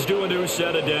and leads to a new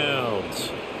set of downs.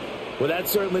 Well,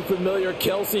 that's certainly familiar.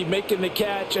 Kelce making the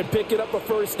catch and picking up a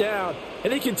first down.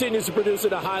 And he continues to produce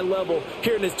at a high level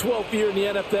here in his 12th year in the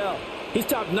NFL. He's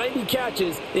topped 90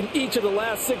 catches in each of the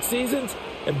last 6 seasons.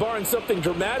 And barring something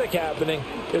dramatic happening,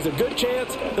 there's a good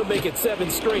chance he'll make it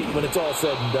 7 straight when it's all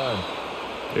said and done.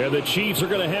 And the Chiefs are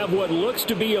going to have what looks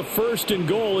to be a first and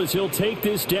goal as he'll take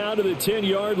this down to the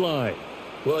 10-yard line.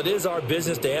 Well, it is our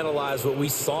business to analyze what we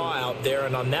saw out there.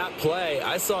 And on that play,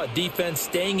 I saw a defense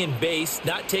staying in base,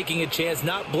 not taking a chance,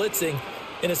 not blitzing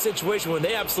in a situation where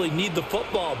they absolutely need the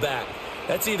football back.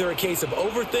 That's either a case of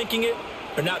overthinking it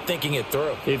or not thinking it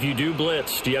through. If you do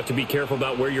blitz, do you have to be careful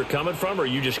about where you're coming from, or are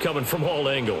you just coming from all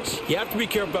angles? You have to be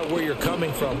careful about where you're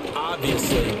coming from,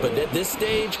 obviously. But at this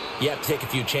stage, you have to take a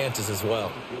few chances as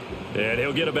well. And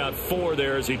he'll get about 4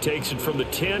 there as he takes it from the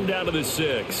 10 down to the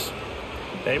 6.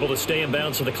 Able to stay in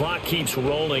bounds, so the clock keeps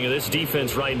rolling. And this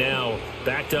defense right now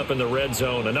backed up in the red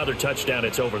zone. Another touchdown,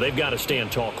 it's over. They've got to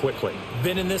stand tall quickly.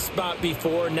 Been in this spot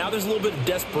before. Now there's a little bit of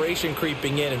desperation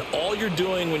creeping in. And all you're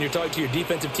doing when you're talking to your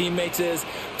defensive teammates is,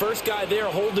 first guy there,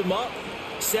 hold him up.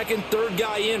 Second, third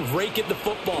guy in, rake at the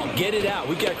football. Get it out.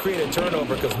 We've got to create a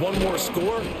turnover because one more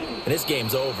score, and this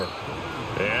game's over.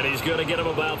 And he's going to get him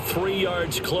about 3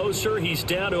 yards closer. He's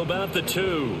down to about the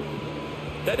 2.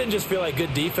 That didn't just feel like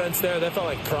good defense there. That felt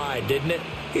like pride, didn't it?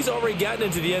 He's already gotten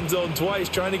into the end zone twice,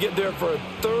 trying to get there for a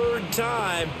 3rd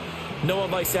time. No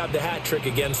one likes to have the hat trick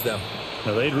against them.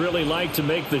 Now, they'd really like to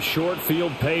make the short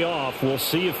field pay off. We'll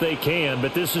see if they can,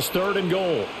 but this is 3rd and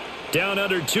goal. Down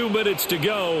under 2 minutes to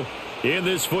go in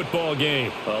this football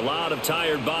game. A lot of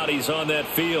tired bodies on that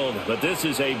field, but this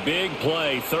is a big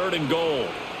play, 3rd and goal.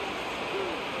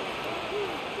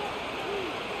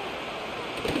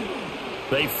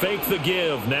 They fake the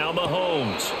give. Now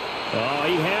Mahomes. Oh,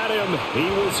 he had him.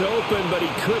 He was open, but he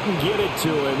couldn't get it to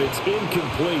him. It's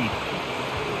incomplete.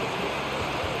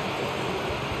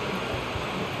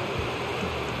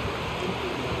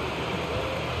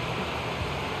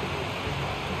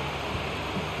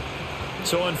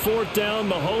 So on 4th down,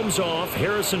 Mahomes off.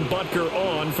 Harrison Butker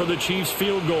on for the Chiefs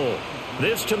field goal.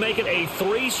 This to make it a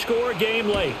 3-score game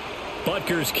late.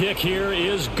 Butker's kick here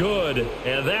is good,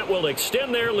 and that will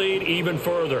extend their lead even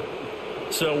further.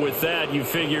 So with that, you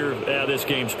figure this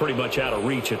game's pretty much out of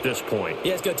reach at this point.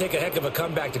 Yeah, it's going to take a heck of a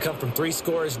comeback to come from 3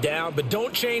 scores down, but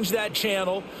don't change that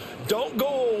channel. Don't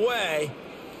go away.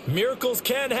 Miracles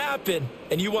can happen,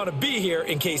 and you want to be here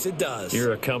in case it does.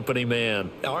 You're a company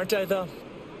man. Aren't I, though?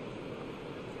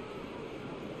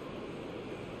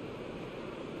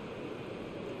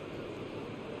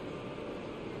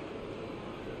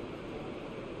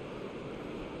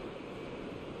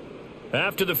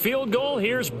 After the field goal,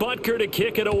 here's Butker to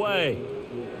kick it away.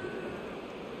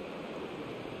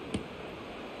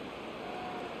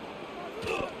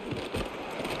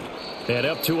 And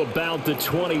up to about the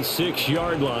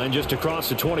 26-yard line, just across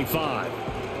the 25.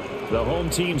 The home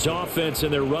team's offense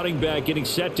and their running back getting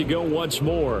set to go once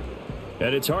more.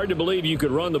 And it's hard to believe you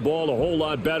could run the ball a whole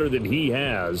lot better than he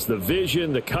has. The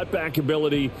vision, the cutback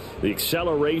ability, the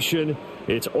acceleration,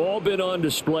 it's all been on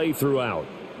display throughout.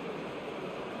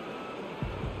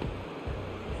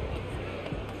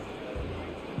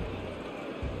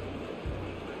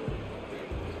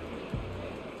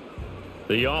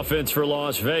 The offense for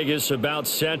Las Vegas about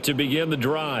set to begin the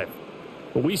drive.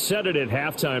 Well, we said it at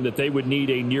halftime that they would need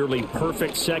a nearly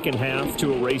perfect second half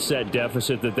to erase that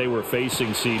deficit that they were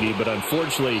facing, CD. But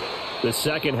unfortunately, the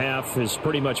second half has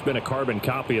pretty much been a carbon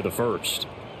copy of the first.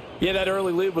 Yeah, that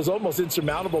early lead was almost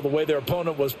insurmountable the way their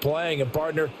opponent was playing. And,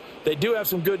 partner, they do have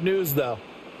some good news, though.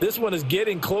 This one is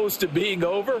getting close to being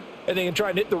over, and they can try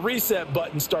and hit the reset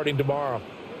button starting tomorrow.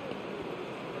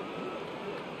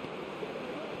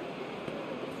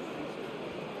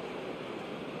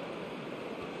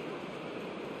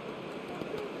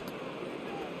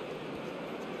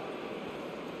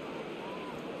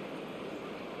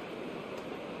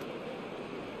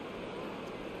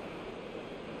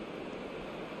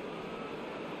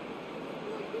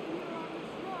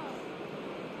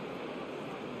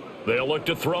 They'll look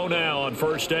to throw now on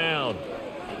 1st down.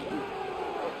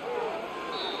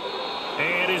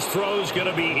 And his throw's going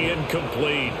to be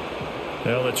incomplete.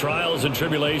 Well, the trials and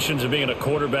tribulations of being a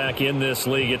quarterback in this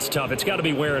league, it's tough. It's got to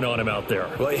be wearing on him out there.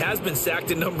 Well, he has been sacked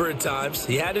a number of times.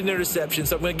 He had an interception,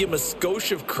 so I'm going to give him a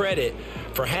skosh of credit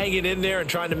for hanging in there and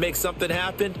trying to make something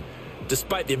happen,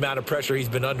 despite the amount of pressure he's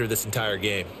been under this entire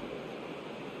game.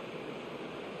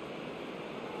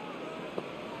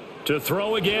 To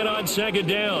throw again on second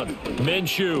down.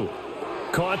 Minshew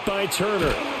caught by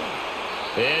Turner.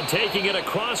 And taking it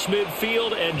across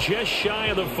midfield and just shy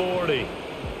of the 40.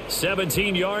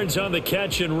 17 yards on the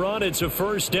catch and run. It's a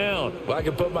first down. Well, I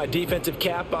can put my defensive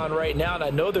cap on right now, and I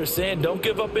know they're saying don't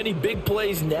give up any big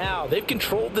plays now. They've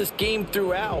controlled this game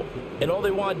throughout, and all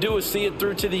they want to do is see it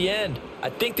through to the end. I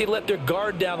think they let their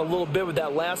guard down a little bit with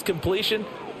that last completion.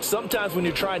 Sometimes when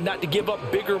you're trying not to give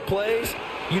up bigger plays,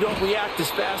 you don't react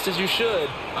as fast as you should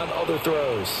on other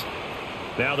throws.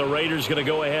 Now the Raiders going to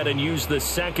go ahead and use the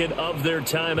second of their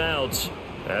timeouts,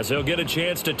 as they'll get a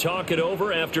chance to talk it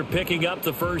over after picking up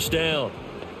the first down.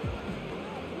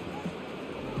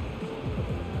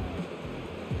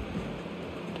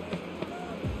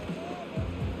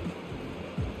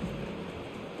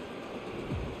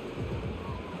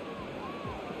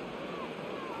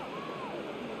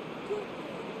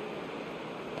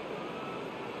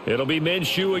 It'll be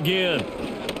Minshew again.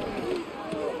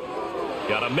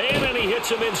 Got a man, and he hits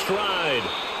him in stride.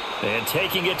 And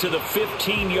taking it to the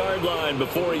 15-yard line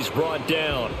before he's brought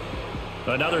down.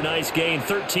 Another nice gain,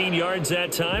 13 yards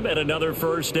that time, and another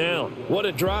first down. What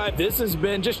a drive this has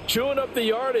been, just chewing up the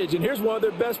yardage. And here's one of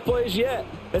their best plays yet,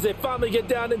 as they finally get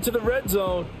down into the red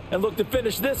zone and look to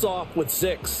finish this off with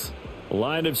 6.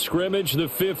 Line of scrimmage, the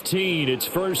 15. It's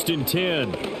 1st and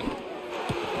 10.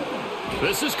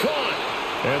 This is caught.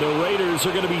 And the Raiders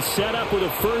are going to be set up with a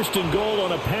 1st and goal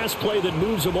on a pass play that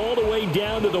moves them all the way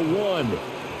down to the 1.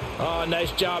 Oh,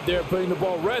 nice job there putting the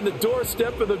ball right in the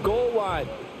doorstep of the goal line.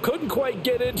 Couldn't quite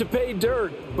get in to pay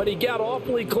dirt, but he got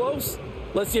awfully close.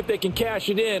 Let's see if they can cash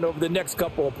it in over the next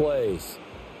couple of plays.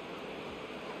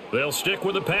 They'll stick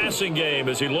with the passing game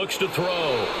as he looks to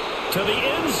throw. To the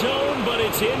end zone, but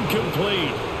it's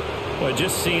incomplete. Well, it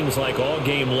just seems like all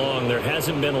game long there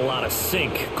hasn't been a lot of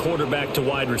sync quarterback to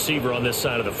wide receiver on this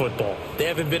side of the football. They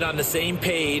haven't been on the same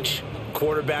page,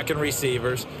 quarterback and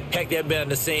receivers. Heck, they haven't been on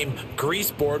the same grease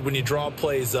board when you draw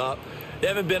plays up. They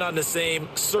haven't been on the same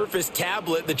Surface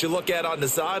tablet that you look at on the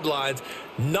sidelines.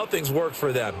 Nothing's worked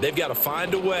for them. They've got to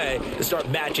find a way to start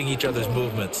matching each other's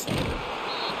movements.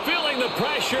 Feeling the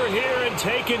pressure here and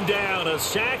taken down. A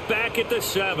sack back at the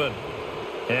 7.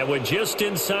 And with just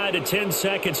inside of 10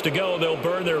 seconds to go, they'll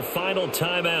burn their final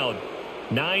timeout.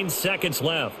 9 seconds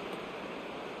left.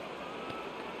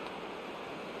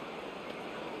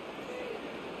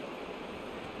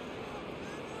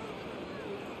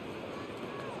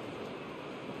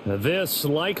 This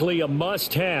likely a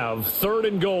must-have. 3rd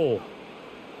and goal.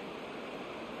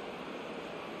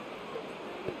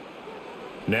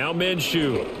 Now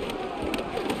Minshew.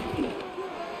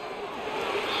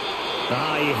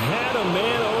 He had a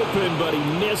man open, but he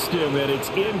missed him, and it's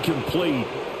incomplete.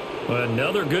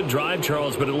 Another good drive,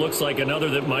 Charles, but it looks like another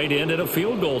that might end in a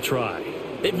field goal try.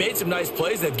 They've made some nice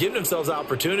plays. They've given themselves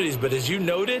opportunities, but as you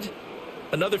noted,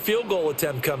 another field goal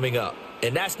attempt coming up.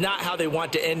 And that's not how they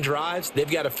want to end drives. They've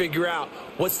got to figure out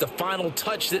what's the final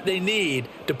touch that they need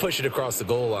to push it across the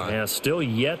goal line. Yeah, still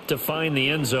yet to find the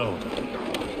end zone.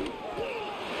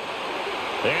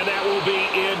 And that will be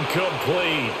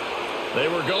incomplete. They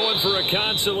were going for a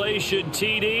consolation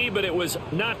TD, but it was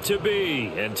not to be.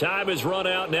 And time has run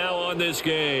out now on this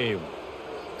game.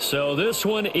 So this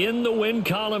one in the win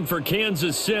column for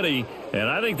Kansas City. And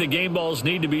I think the game balls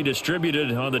need to be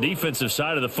distributed on the defensive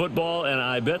side of the football, and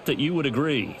I bet that you would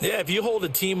agree. Yeah, if you hold a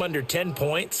team under 10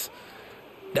 points,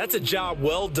 that's a job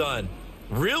well done.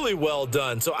 Really well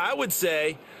done. So I would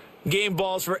say game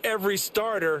balls for every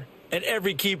starter and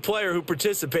every key player who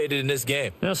participated in this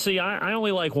game. Now, see, I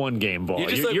only like one game ball.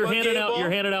 You're handing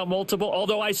out multiple.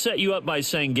 Although I set you up by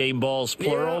saying game balls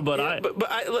plural, but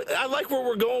I like where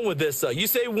we're going with this. You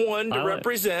say one to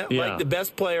represent like the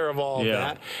best player of all of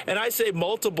that, and I say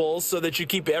multiples so that you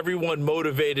keep everyone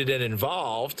motivated and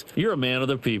involved. You're a man of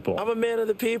the people. I'm a man of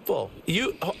the people.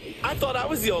 I thought I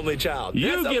was the only child.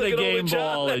 You get a game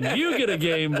ball, and you get a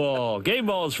game ball. Game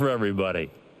balls for everybody.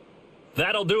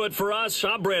 That'll do it for us.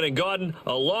 I'm Brandon Gaudin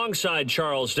alongside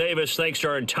Charles Davis. Thanks to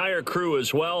our entire crew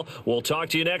as well. We'll talk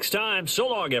to you next time. So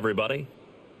long, everybody.